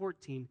 verse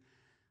 14.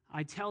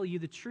 I tell you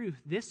the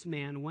truth, this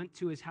man went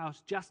to his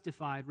house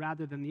justified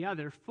rather than the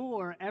other.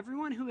 For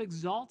everyone who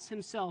exalts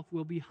himself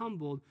will be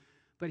humbled,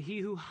 but he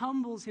who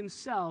humbles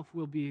himself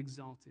will be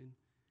exalted.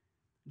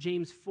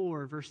 James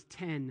 4, verse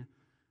 10.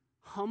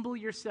 Humble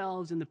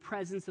yourselves in the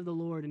presence of the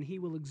Lord, and he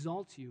will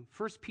exalt you.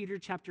 1 Peter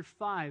chapter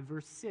 5,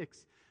 verse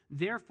 6.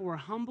 Therefore,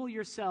 humble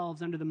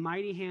yourselves under the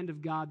mighty hand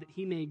of God, that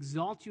he may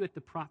exalt you at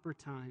the proper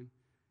time.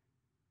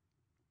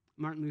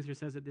 Martin Luther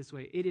says it this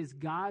way: it is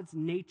God's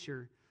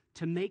nature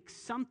to make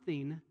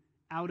something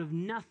out of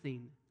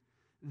nothing.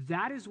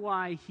 That is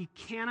why he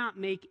cannot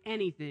make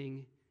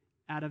anything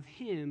out of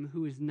him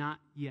who is not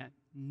yet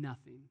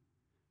nothing.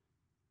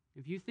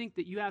 If you think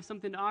that you have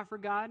something to offer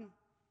God,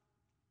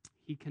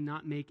 he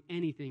cannot make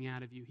anything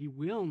out of you. He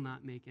will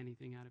not make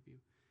anything out of you.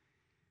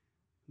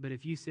 But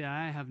if you say,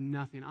 I have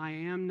nothing, I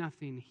am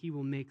nothing, he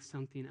will make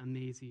something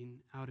amazing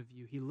out of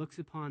you. He looks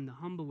upon the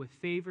humble with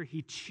favor.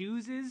 He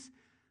chooses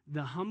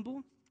the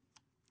humble.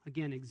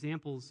 Again,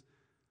 examples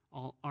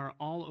are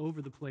all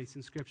over the place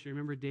in Scripture.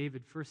 Remember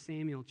David, 1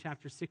 Samuel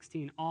chapter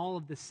 16. All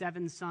of the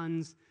 7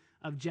 sons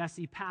of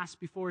Jesse passed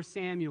before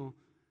Samuel.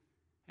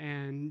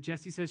 And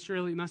Jesse says,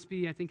 surely it must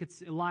be, I think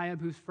it's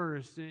Eliab who's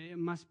first. It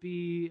must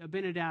be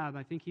Abinadab,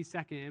 I think he's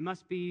second. It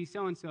must be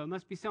so-and-so. It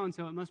must be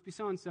so-and-so. It must be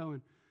so-and-so.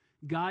 And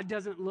God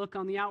doesn't look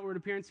on the outward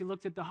appearance. He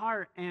looks at the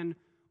heart. And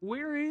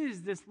where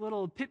is this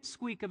little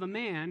pipsqueak of a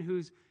man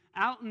who's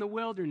out in the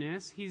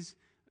wilderness? He's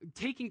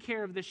taking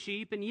care of the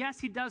sheep. And yes,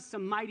 he does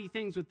some mighty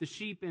things with the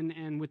sheep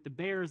and with the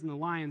bears and the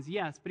lions,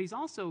 yes. But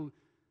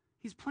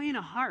he's playing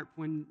a harp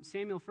when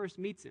Samuel first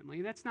meets him.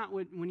 Like, that's not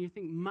what, when you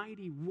think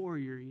mighty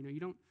warrior, you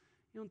don't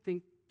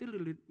think,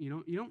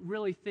 you don't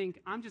really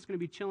think, I'm just going to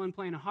be chilling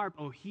playing a harp.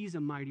 Oh, he's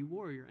a mighty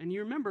warrior. And you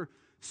remember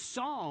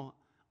Saul,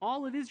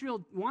 all of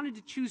Israel wanted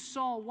to choose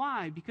Saul.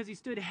 Why? Because he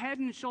stood head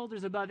and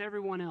shoulders above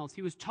everyone else.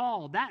 He was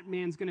tall. That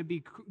man's going to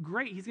be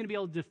great. He's going to be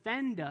able to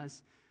defend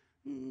us.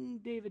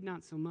 David,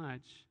 not so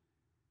much.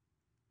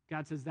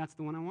 God says, that's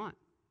the one I want.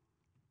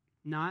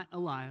 Not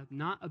Eliab,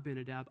 not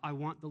Abinadab. I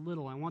want the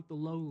little. I want the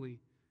lowly.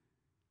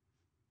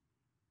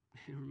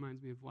 It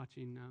reminds me of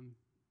watching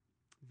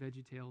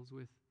VeggieTales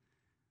with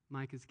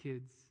Micah's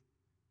kids.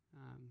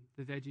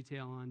 The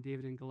VeggieTale on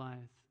David and Goliath.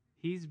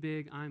 He's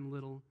big, I'm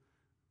little.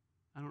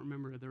 I don't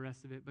remember the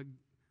rest of it,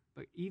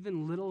 but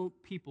even little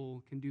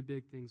people can do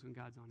big things when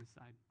God's on his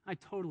side. I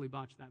totally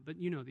botched that, but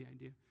you know the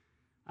idea.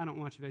 I don't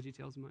watch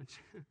VeggieTales much.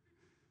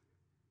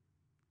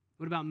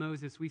 What about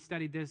Moses? We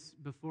studied this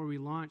before we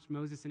launched.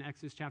 Moses in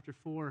Exodus chapter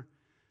 4.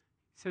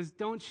 He says,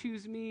 don't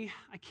choose me.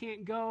 I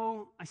can't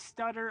go. I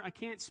stutter. I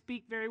can't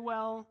speak very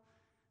well.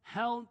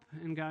 Help.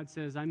 And God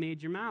says, I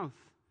made your mouth.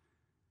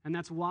 And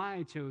that's why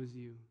I chose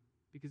you.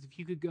 Because if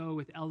you could go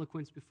with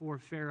eloquence before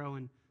Pharaoh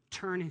and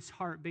turn his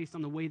heart based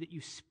on the way that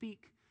you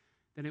speak,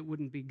 then it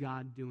wouldn't be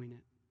God doing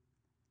it.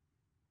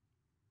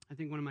 I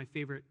think one of my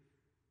favorite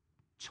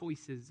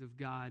choices of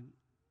God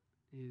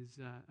is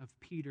of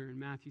Peter in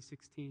Matthew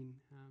 16.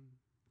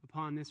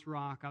 Upon this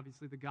rock,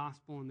 obviously the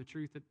gospel and the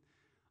truth that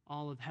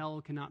all of hell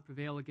cannot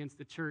prevail against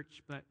the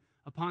church, but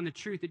upon the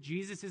truth that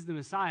Jesus is the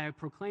Messiah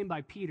proclaimed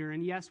by Peter.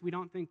 And yes, we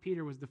don't think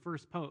Peter was the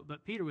first pope,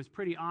 but Peter was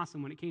pretty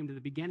awesome when it came to the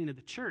beginning of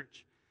the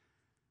church.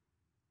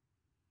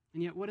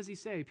 And yet, what does he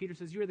say? Peter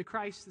says, you are the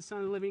Christ, the Son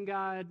of the living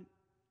God.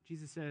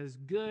 Jesus says,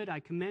 good, I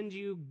commend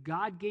you.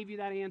 God gave you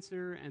that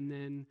answer, and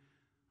then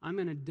I'm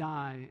going to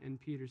die. And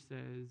Peter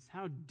says,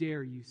 how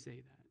dare you say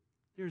that?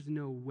 There's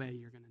no way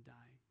you're going to die.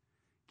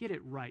 Get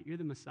it right. You're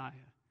the Messiah.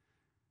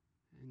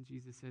 And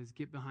Jesus says,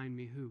 get behind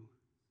me who?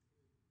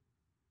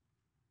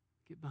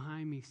 Get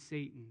behind me,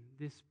 Satan,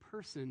 this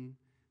person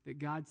that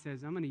God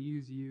says, I'm going to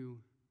use you.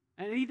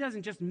 And he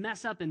doesn't just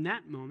mess up in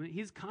that moment.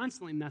 He's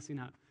constantly messing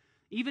up.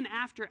 Even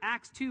after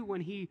Acts 2,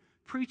 when he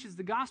preaches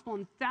the gospel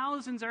and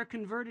thousands are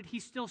converted, he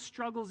still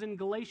struggles in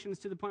Galatians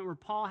to the point where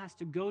Paul has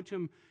to go to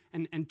him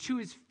and to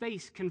his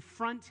face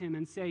confront him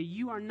and say,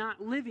 you are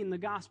not living the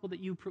gospel that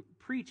you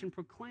preach and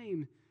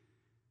proclaim.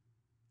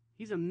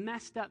 He's a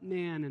messed up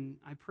man, and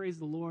I praise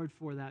the Lord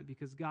for that,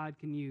 because God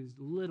can use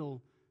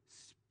little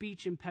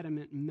speech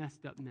impediment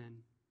messed up men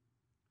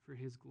for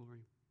his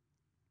glory.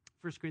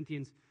 1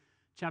 Corinthians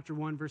chapter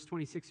 1, verse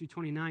 26 through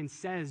 29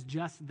 says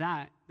just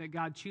that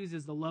God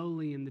chooses the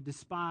lowly and the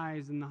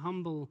despised and the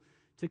humble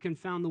to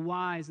confound the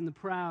wise and the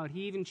proud.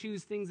 He even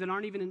chooses things that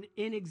aren't even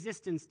in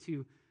existence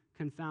to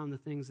confound the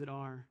things that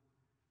are.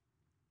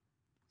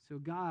 So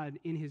God,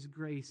 in his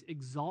grace,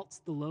 exalts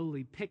the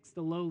lowly, picks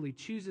the lowly,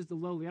 chooses the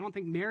lowly. I don't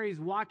think Mary's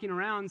walking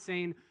around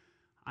saying,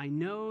 I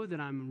know that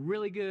I'm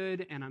really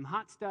good and I'm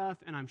hot stuff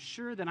and I'm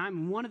sure that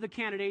I'm one of the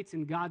candidates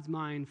in God's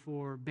mind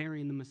for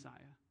bearing the Messiah.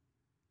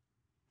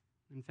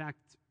 In fact,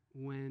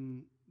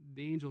 when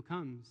the angel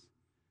comes,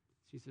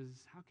 she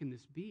says, how can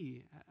this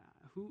be?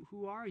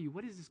 Who are you?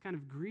 What is this kind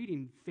of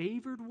greeting?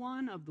 Favored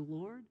one of the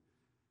Lord?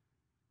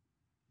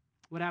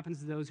 What happens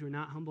to those who are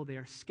not humble? They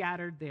are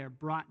scattered. They are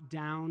brought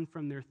down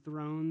from their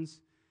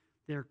thrones.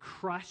 They're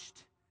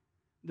crushed.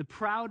 The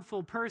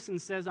proudful person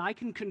says, I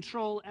can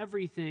control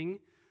everything,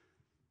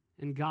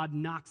 and God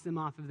knocks them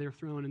off of their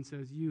throne and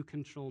says, you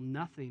control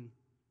nothing.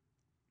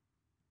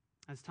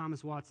 As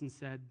Thomas Watson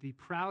said, the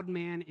proud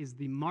man is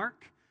the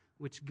mark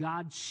which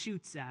God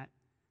shoots at,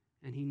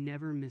 and he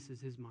never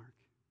misses his mark.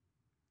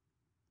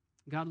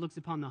 God looks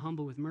upon the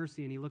humble with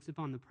mercy, and he looks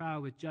upon the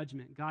proud with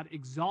judgment. God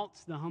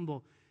exalts the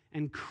humble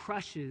and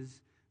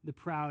crushes the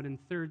proud. And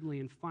thirdly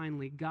and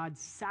finally, God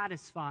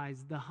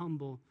satisfies the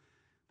humble,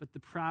 but the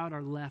proud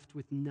are left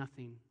with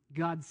nothing.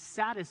 God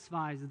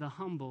satisfies the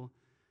humble,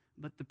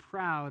 but the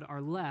proud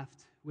are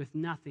left with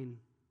nothing.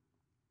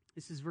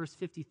 This is verse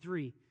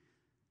 53.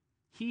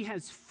 He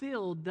has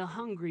filled the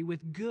hungry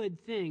with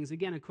good things.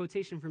 Again, a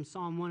quotation from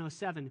Psalm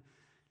 107.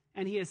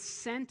 And he has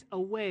sent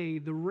away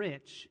the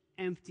rich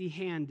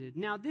empty-handed.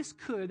 Now,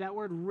 that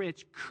word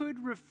rich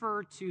could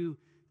refer to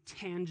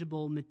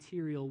tangible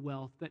material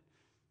wealth, but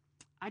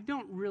I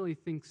don't really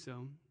think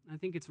so. I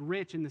think it's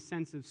rich in the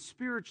sense of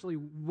spiritually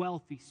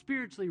wealthy,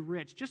 spiritually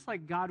rich, just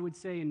like God would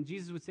say and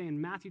Jesus would say in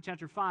Matthew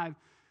chapter 5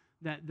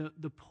 that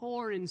the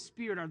poor in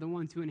spirit are the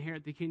ones who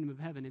inherit the kingdom of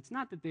heaven. It's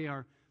not that they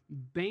are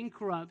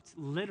bankrupt,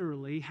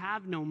 literally,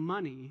 have no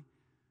money.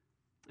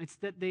 It's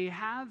that they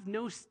have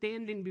no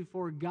standing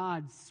before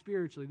God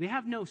spiritually. They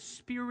have no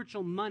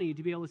spiritual money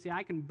to be able to say,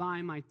 I can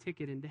buy my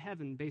ticket into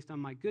heaven based on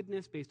my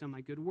goodness, based on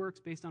my good works,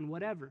 based on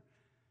whatever.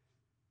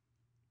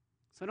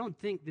 So I don't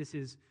think this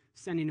is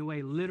sending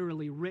away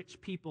literally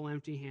rich people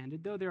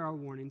empty-handed, though there are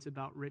warnings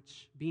about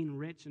being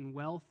rich and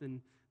wealth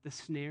and the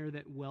snare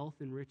that wealth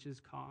and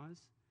riches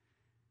cause.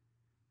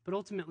 But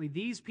ultimately,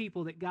 these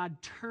people that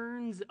God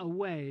turns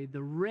away,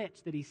 the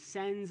rich that he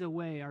sends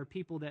away, are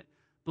people that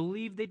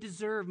believe they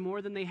deserve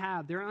more than they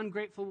have. They're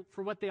ungrateful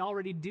for what they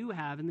already do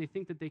have, and they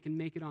think that they can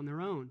make it on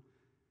their own.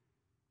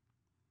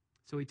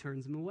 So he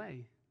turns them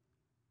away.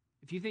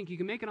 If you think you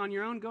can make it on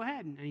your own, go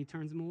ahead, and he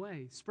turns them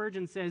away.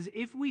 Spurgeon says,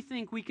 if we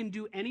think we can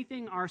do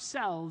anything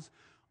ourselves,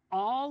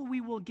 all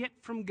we will get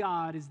from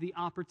God is the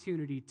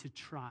opportunity to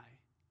try.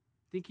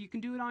 Think you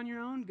can do it on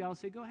your own? God will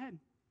say, go ahead.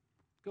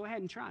 Go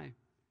ahead and try.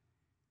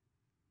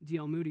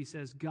 D.L. Moody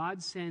says,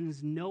 God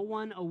sends no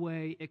one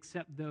away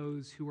except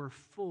those who are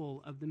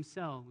full of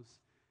themselves.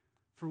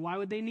 For why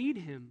would they need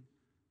him?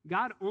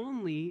 God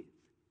only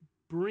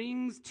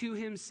brings to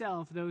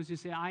himself those who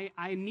say,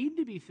 I need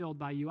to be filled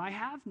by you. I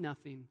have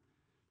nothing.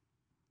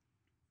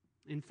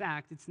 In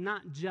fact, it's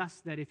not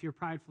just that if you're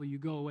prideful, you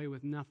go away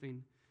with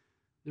nothing.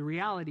 The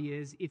reality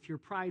is, if you're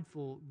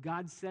prideful,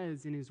 God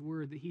says in his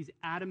word that he's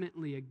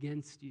adamantly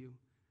against you.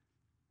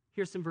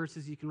 Here's some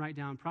verses you can write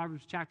down.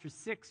 Proverbs chapter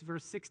 6,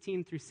 verse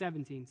 16 through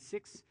 17.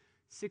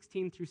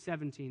 16 through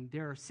 17.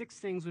 There are 6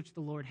 things which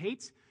the Lord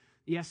hates.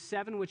 Yes,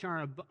 7 which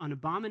are an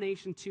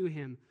abomination to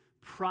him.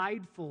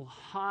 Prideful,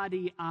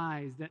 haughty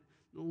eyes that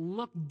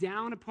look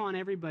down upon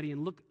everybody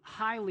and look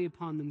highly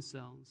upon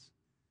themselves.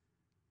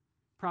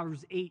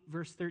 Proverbs 8,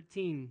 verse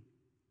 13.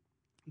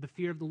 The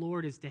fear of the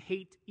Lord is to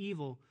hate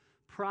evil,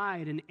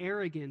 pride and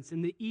arrogance,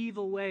 and the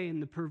evil way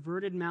and the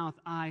perverted mouth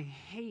I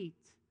hate.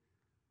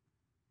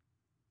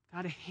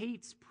 God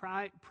hates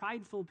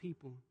prideful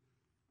people.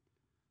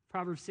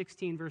 Proverbs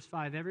 16, verse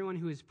 5, everyone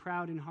who is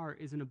proud in heart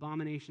is an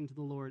abomination to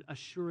the Lord.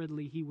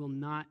 Assuredly, he will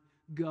not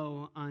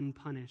go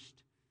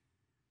unpunished.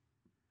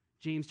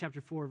 James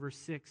chapter 4, verse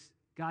 6,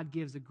 God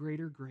gives a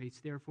greater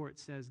grace. Therefore, it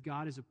says,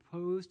 God is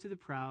opposed to the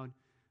proud,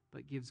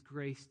 but gives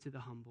grace to the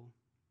humble.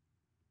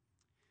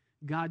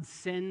 God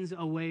sends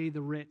away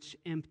the rich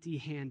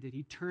empty-handed.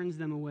 He turns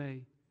them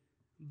away.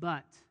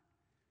 But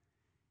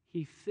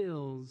he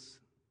fills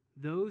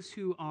those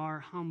who are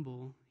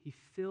humble, he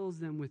fills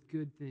them with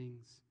good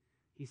things.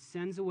 He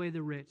sends away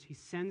the rich. He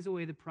sends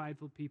away the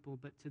prideful people.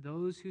 But to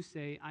those who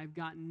say, I've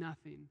got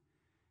nothing,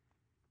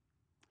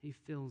 he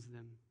fills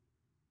them.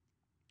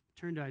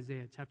 Turn to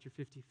Isaiah chapter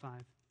 55.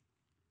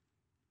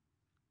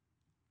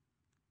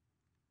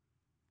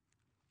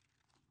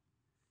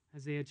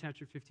 Isaiah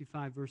chapter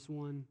 55, verse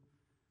 1.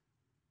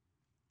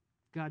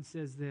 God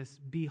says this,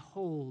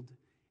 behold,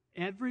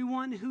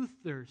 everyone who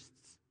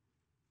thirsts,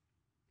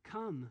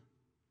 come.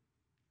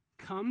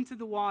 Come to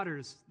the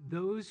waters,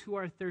 those who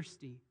are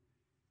thirsty.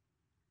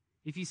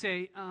 If you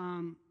say,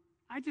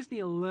 I just need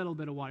a little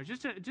bit of water,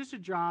 just a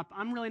drop.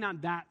 I'm really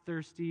not that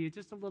thirsty,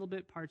 just a little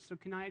bit parched, so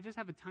can I just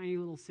have a tiny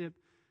little sip?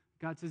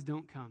 God says,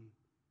 don't come.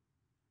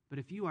 But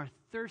if you are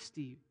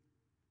thirsty,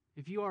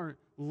 if you are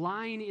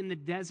lying in the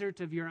desert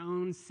of your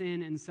own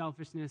sin and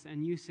selfishness,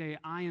 and you say,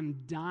 I am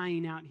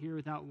dying out here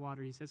without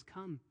water, he says,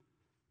 come.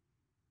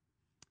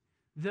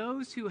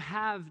 Those who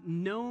have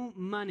no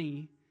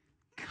money,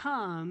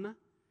 come,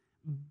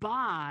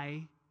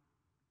 buy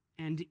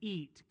and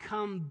eat.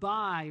 Come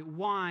buy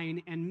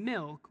wine and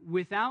milk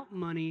without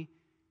money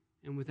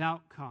and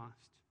without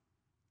cost.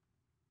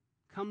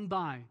 Come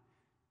buy.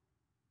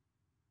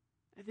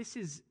 This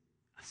is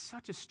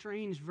such a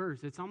strange verse.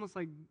 It's almost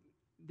like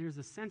there's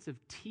a sense of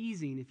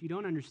teasing if you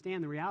don't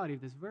understand the reality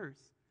of this verse.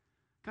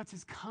 God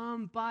says,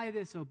 come buy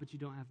this, oh, but you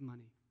don't have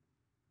money.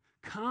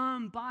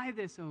 Come buy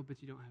this, oh,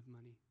 but you don't have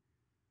money.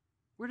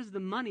 Where does the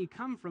money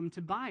come from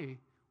to buy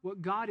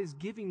what God is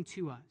giving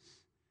to us.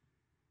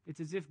 It's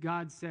as if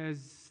God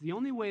says, the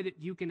only way that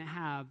you can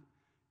have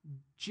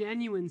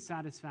genuine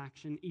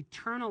satisfaction,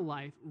 eternal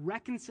life,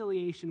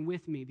 reconciliation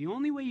with me, the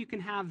only way you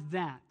can have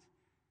that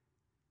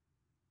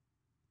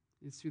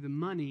is through the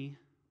money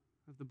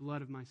of the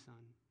blood of my Son.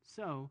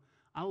 So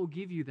I will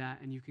give you that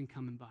and you can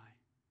come and buy.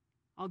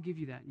 I'll give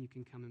you that and you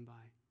can come and buy.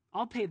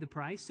 I'll pay the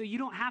price so you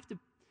don't have to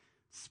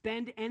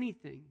spend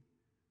anything.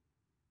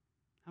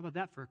 How about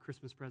that for a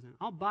Christmas present?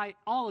 I'll buy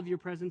all of your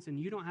presents and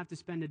you don't have to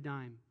spend a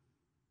dime.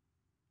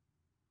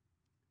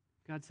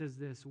 God says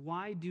this,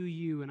 why do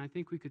you, and I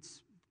think we could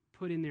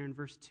put in there in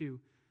verse 2,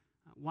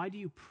 why do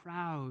you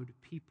proud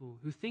people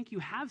who think you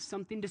have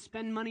something to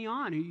spend money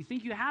on, or you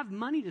think you have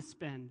money to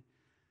spend,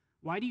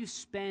 why do you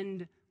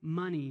spend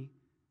money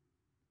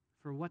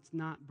for what's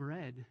not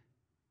bread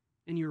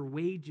and your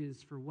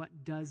wages for what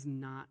does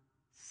not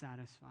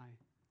satisfy?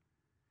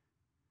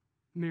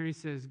 Mary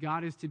says,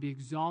 God is to be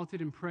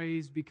exalted and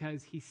praised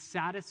because he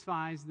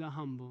satisfies the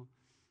humble,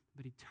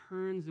 but he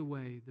turns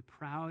away the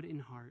proud in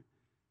heart,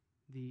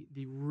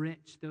 the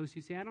rich, those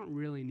who say, I don't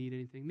really need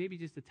anything, maybe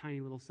just a tiny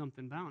little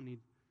something, but I don't need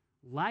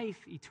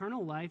life,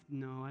 eternal life.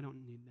 No, I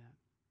don't need that.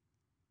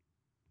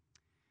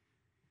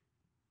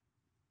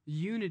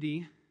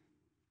 Unity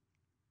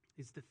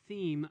is the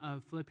theme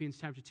of Philippians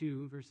chapter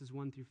 2, verses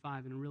 1 through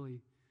 5, and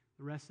really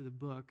the rest of the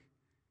book.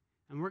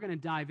 And we're going to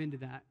dive into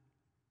that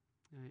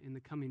in the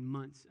coming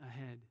months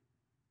ahead.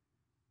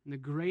 And the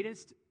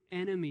greatest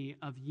enemy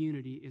of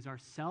unity is our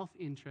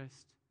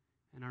self-interest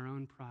and our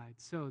own pride.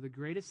 So the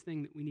greatest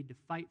thing that we need to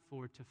fight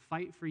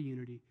for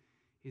unity,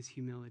 is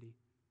humility.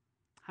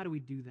 How do we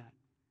do that?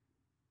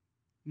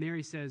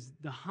 Mary says,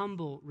 the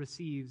humble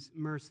receives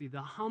mercy.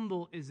 The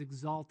humble is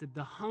exalted.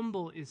 The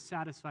humble is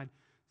satisfied.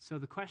 So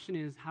the question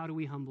is, how do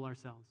we humble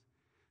ourselves?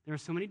 There are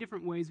so many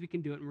different ways we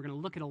can do it, and we're going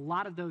to look at a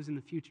lot of those in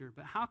the future.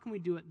 But how can we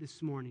do it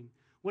this morning?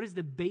 What is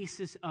the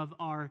basis of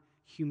our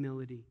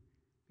humility?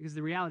 Because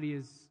the reality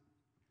is,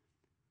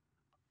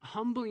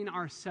 humbling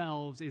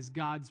ourselves is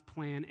God's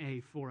plan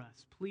A for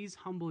us. Please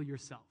humble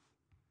yourself.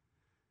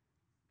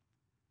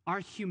 Our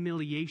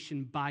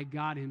humiliation by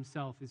God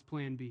himself is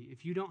plan B.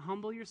 If you don't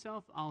humble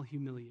yourself, I'll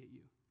humiliate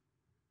you.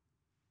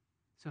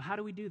 So how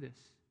do we do this?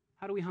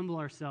 How do we humble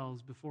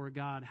ourselves before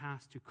God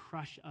has to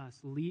crush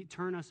us,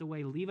 turn us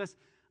away, leave us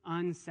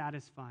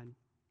unsatisfied,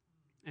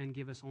 and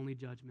give us only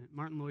judgment?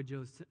 Martin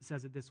Lloyd-Jones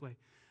says it this way,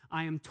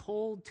 I am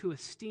told to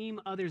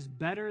esteem others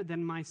better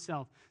than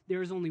myself.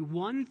 There is only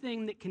one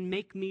thing that can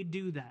make me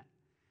do that.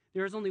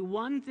 There is only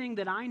one thing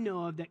that I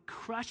know of that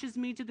crushes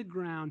me to the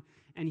ground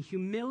and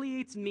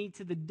humiliates me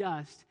to the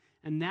dust,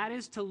 and that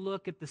is to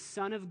look at the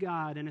Son of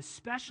God and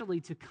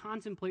especially to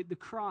contemplate the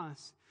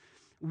cross.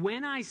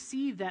 When I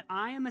see that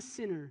I am a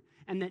sinner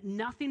and that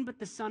nothing but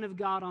the Son of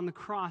God on the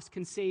cross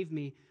can save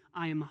me,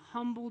 I am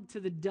humbled to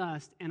the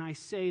dust, and I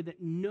say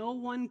that no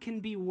one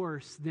can be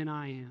worse than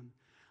I am.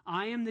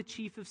 I am the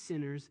chief of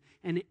sinners,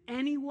 and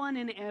anyone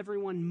and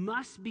everyone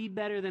must be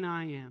better than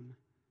I am.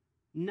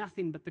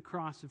 Nothing but the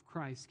cross of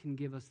Christ can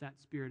give us that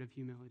spirit of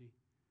humility.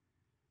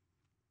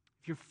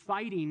 If you're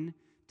fighting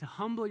to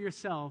humble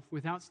yourself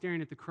without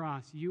staring at the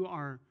cross, you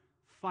are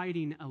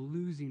fighting a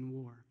losing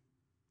war.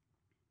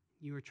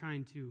 You are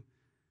trying to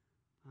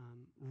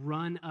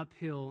run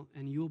uphill,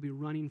 and you will be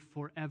running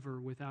forever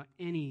without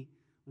any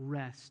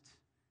rest,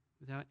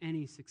 without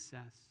any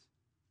success.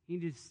 You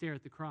need to stare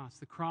at the cross.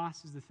 The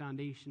cross is the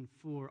foundation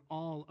for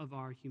all of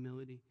our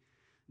humility.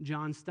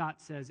 John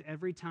Stott says,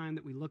 every time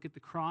that we look at the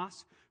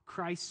cross,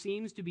 Christ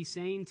seems to be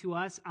saying to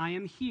us, I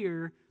am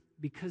here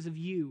because of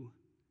you.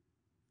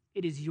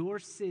 It is your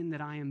sin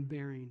that I am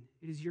bearing.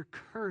 It is your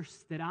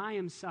curse that I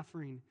am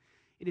suffering.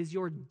 It is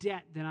your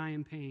debt that I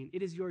am paying.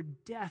 It is your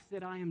death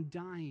that I am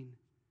dying.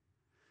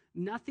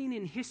 Nothing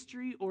in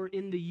history or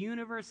in the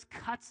universe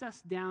cuts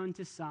us down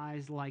to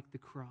size like the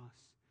cross.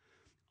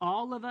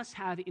 All of us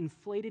have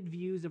inflated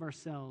views of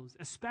ourselves,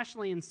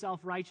 especially in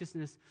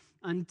self-righteousness,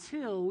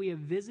 until we have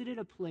visited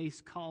a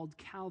place called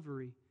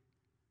Calvary.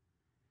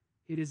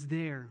 It is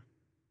there,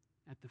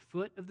 at the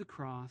foot of the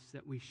cross,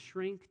 that we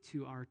shrink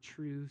to our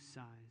true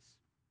size.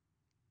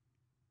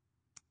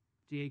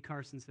 D.A.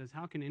 Carson says,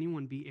 how can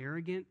anyone be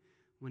arrogant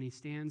when he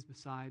stands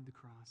beside the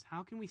cross?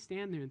 How can we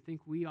stand there and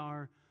think we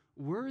are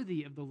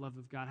worthy of the love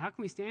of God? How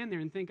can we stand there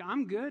and think,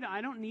 I'm good,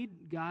 I don't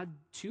need God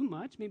too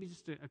much, maybe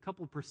just a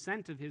couple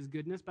 % of his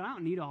goodness, but I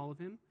don't need all of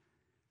him?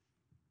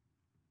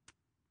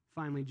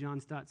 Finally, John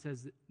Stott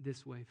says it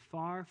this way,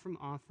 far from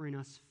offering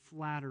us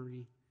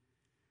flattery,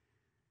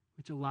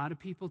 which a lot of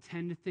people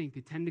tend to think,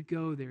 they tend to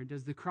go there.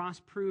 Does the cross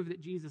prove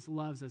that Jesus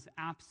loves us?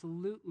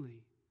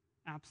 Absolutely.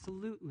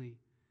 Absolutely.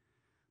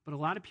 But a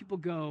lot of people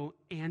go,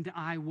 and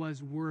I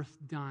was worth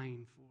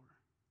dying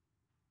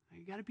for.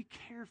 You got to be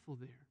careful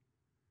there.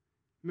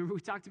 Remember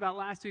we talked about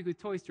last week with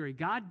Toy Story.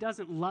 God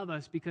doesn't love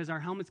us because our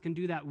helmets can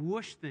do that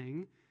whoosh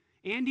thing.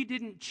 Andy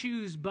didn't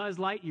choose Buzz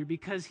Lightyear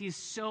because he's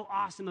so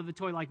awesome of a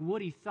toy like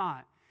Woody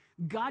thought.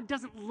 God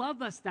doesn't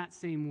love us that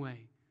same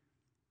way.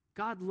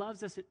 God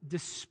loves us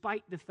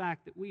despite the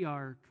fact that we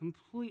are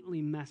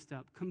completely messed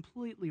up,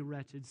 completely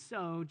wretched.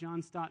 So,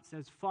 John Stott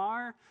says,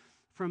 far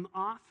from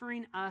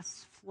offering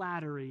us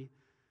flattery,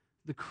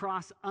 the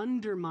cross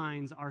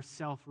undermines our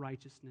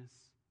self-righteousness,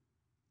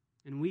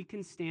 and we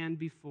can stand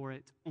before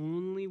it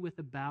only with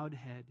a bowed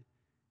head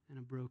and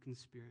a broken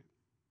spirit.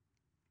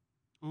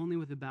 Only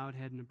with a bowed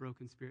head and a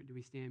broken spirit do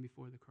we stand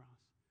before the cross.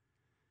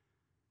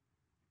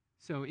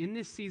 So in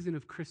this season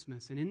of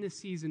Christmas and in this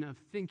season of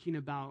thinking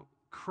about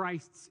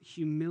Christ's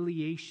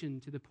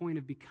humiliation to the point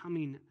of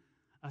becoming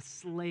a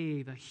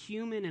slave, a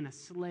human and a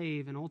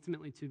slave, and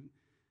ultimately to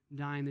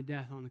dying the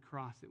death on the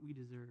cross that we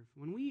deserve.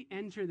 When we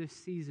enter this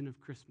season of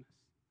Christmas,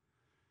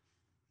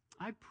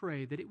 I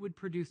pray that it would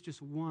produce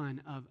just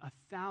one of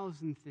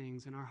 1,000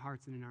 things in our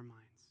hearts and in our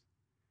minds.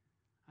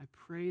 I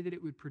pray that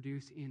it would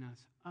produce in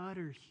us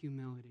utter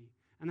humility.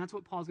 And that's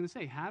what Paul's going to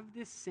say. Have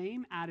this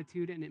same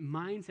attitude and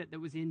mindset that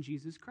was in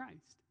Jesus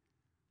Christ.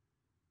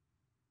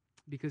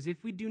 Because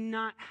if we do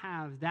not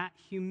have that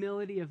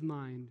humility of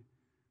mind,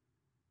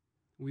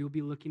 we will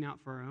be looking out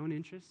for our own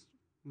interests.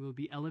 We will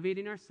be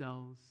elevating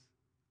ourselves.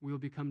 We will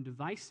become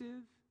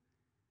divisive.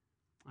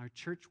 Our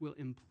church will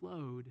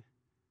implode.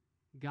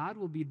 God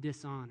will be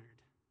dishonored.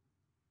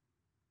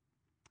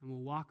 And we'll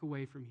walk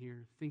away from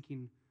here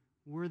thinking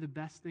we're the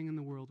best thing in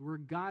the world. We're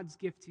God's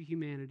gift to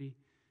humanity,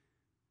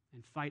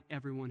 and fight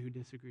everyone who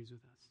disagrees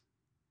with us.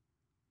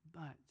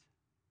 But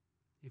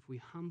if we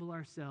humble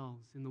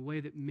ourselves in the way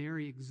that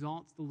Mary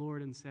exalts the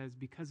Lord and says,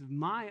 because of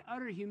my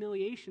utter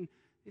humiliation,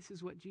 this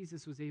is what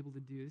Jesus was able to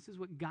do. This is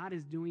what God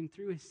is doing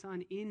through his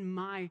Son in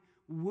my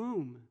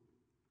womb.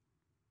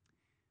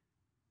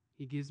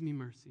 He gives me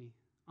mercy,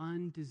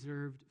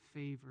 undeserved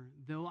favor.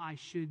 Though I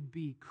should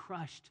be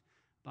crushed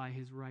by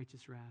his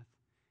righteous wrath,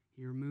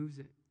 he removes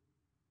it.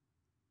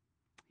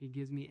 He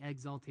gives me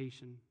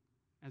exaltation.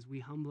 As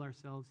we humble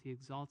ourselves, he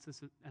exalts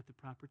us at the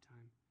proper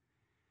time.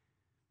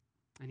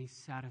 And he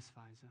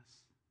satisfies us.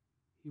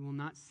 He will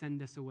not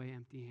send us away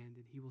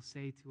empty-handed. He will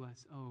say to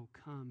us, oh,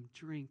 come,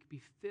 drink,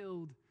 be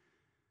filled,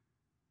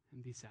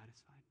 and be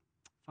satisfied.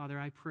 Father,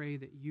 I pray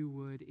that you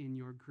would, in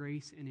your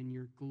grace and in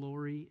your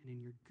glory and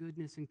in your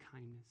goodness and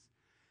kindness,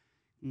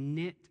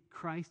 knit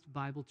Christ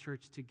Bible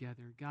Church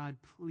together. God,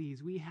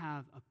 please, we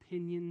have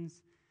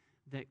opinions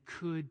that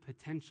could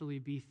potentially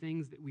be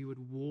things that we would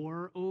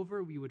war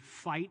over, we would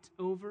fight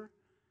over.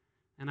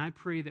 And I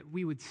pray that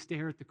we would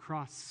stare at the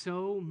cross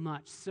so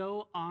much,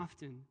 so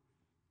often,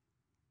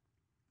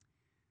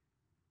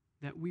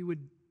 that we would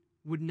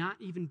not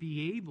even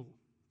be able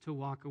to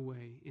walk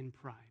away in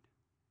pride.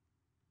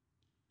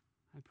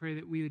 I pray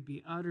that we would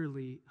be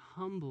utterly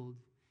humbled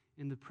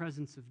in the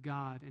presence of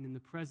God and in the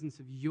presence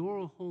of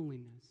your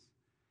holiness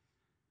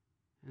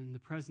and in the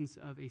presence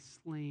of a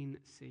slain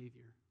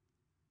Savior.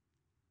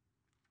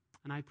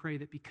 And I pray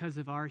that because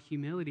of our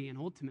humility and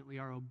ultimately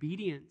our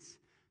obedience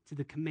to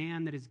the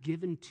command that is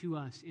given to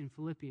us in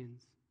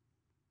Philippians,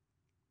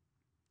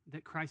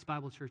 that Christ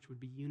Bible Church would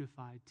be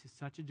unified to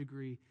such a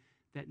degree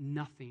that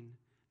nothing,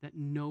 that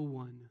no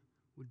one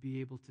would be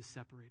able to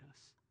separate us.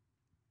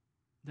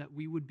 That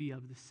we would be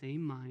of the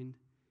same mind,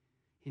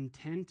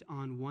 intent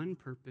on one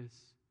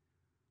purpose,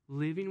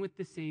 living with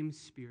the same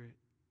Spirit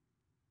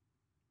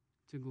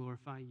to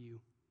glorify you,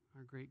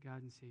 our great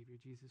God and Savior,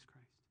 Jesus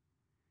Christ.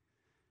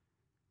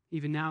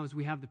 Even now, as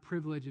we have the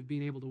privilege of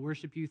being able to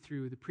worship you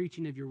through the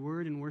preaching of your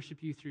word and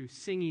worship you through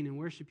singing and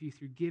worship you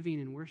through giving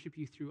and worship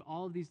you through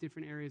all of these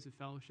different areas of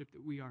fellowship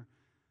that we are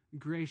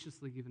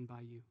graciously given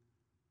by you.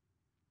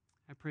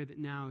 I pray that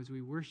now as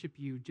we worship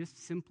you,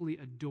 just simply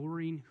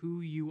adoring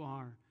who you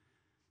are,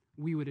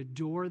 we would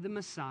adore the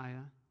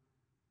Messiah,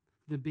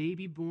 the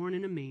baby born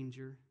in a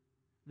manger,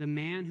 the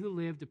man who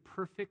lived a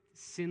perfect,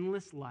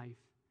 sinless life,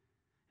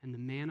 and the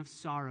man of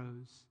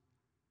sorrows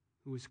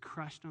who was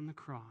crushed on the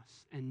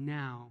cross, and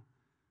now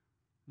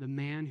the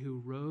man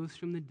who rose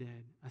from the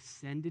dead,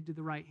 ascended to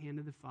the right hand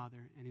of the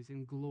Father, and is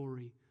in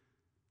glory,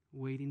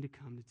 waiting to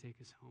come to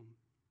take us home.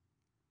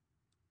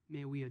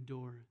 May we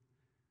adore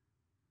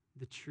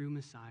the true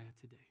Messiah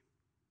today.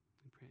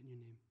 We pray in your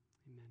name.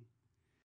 Amen.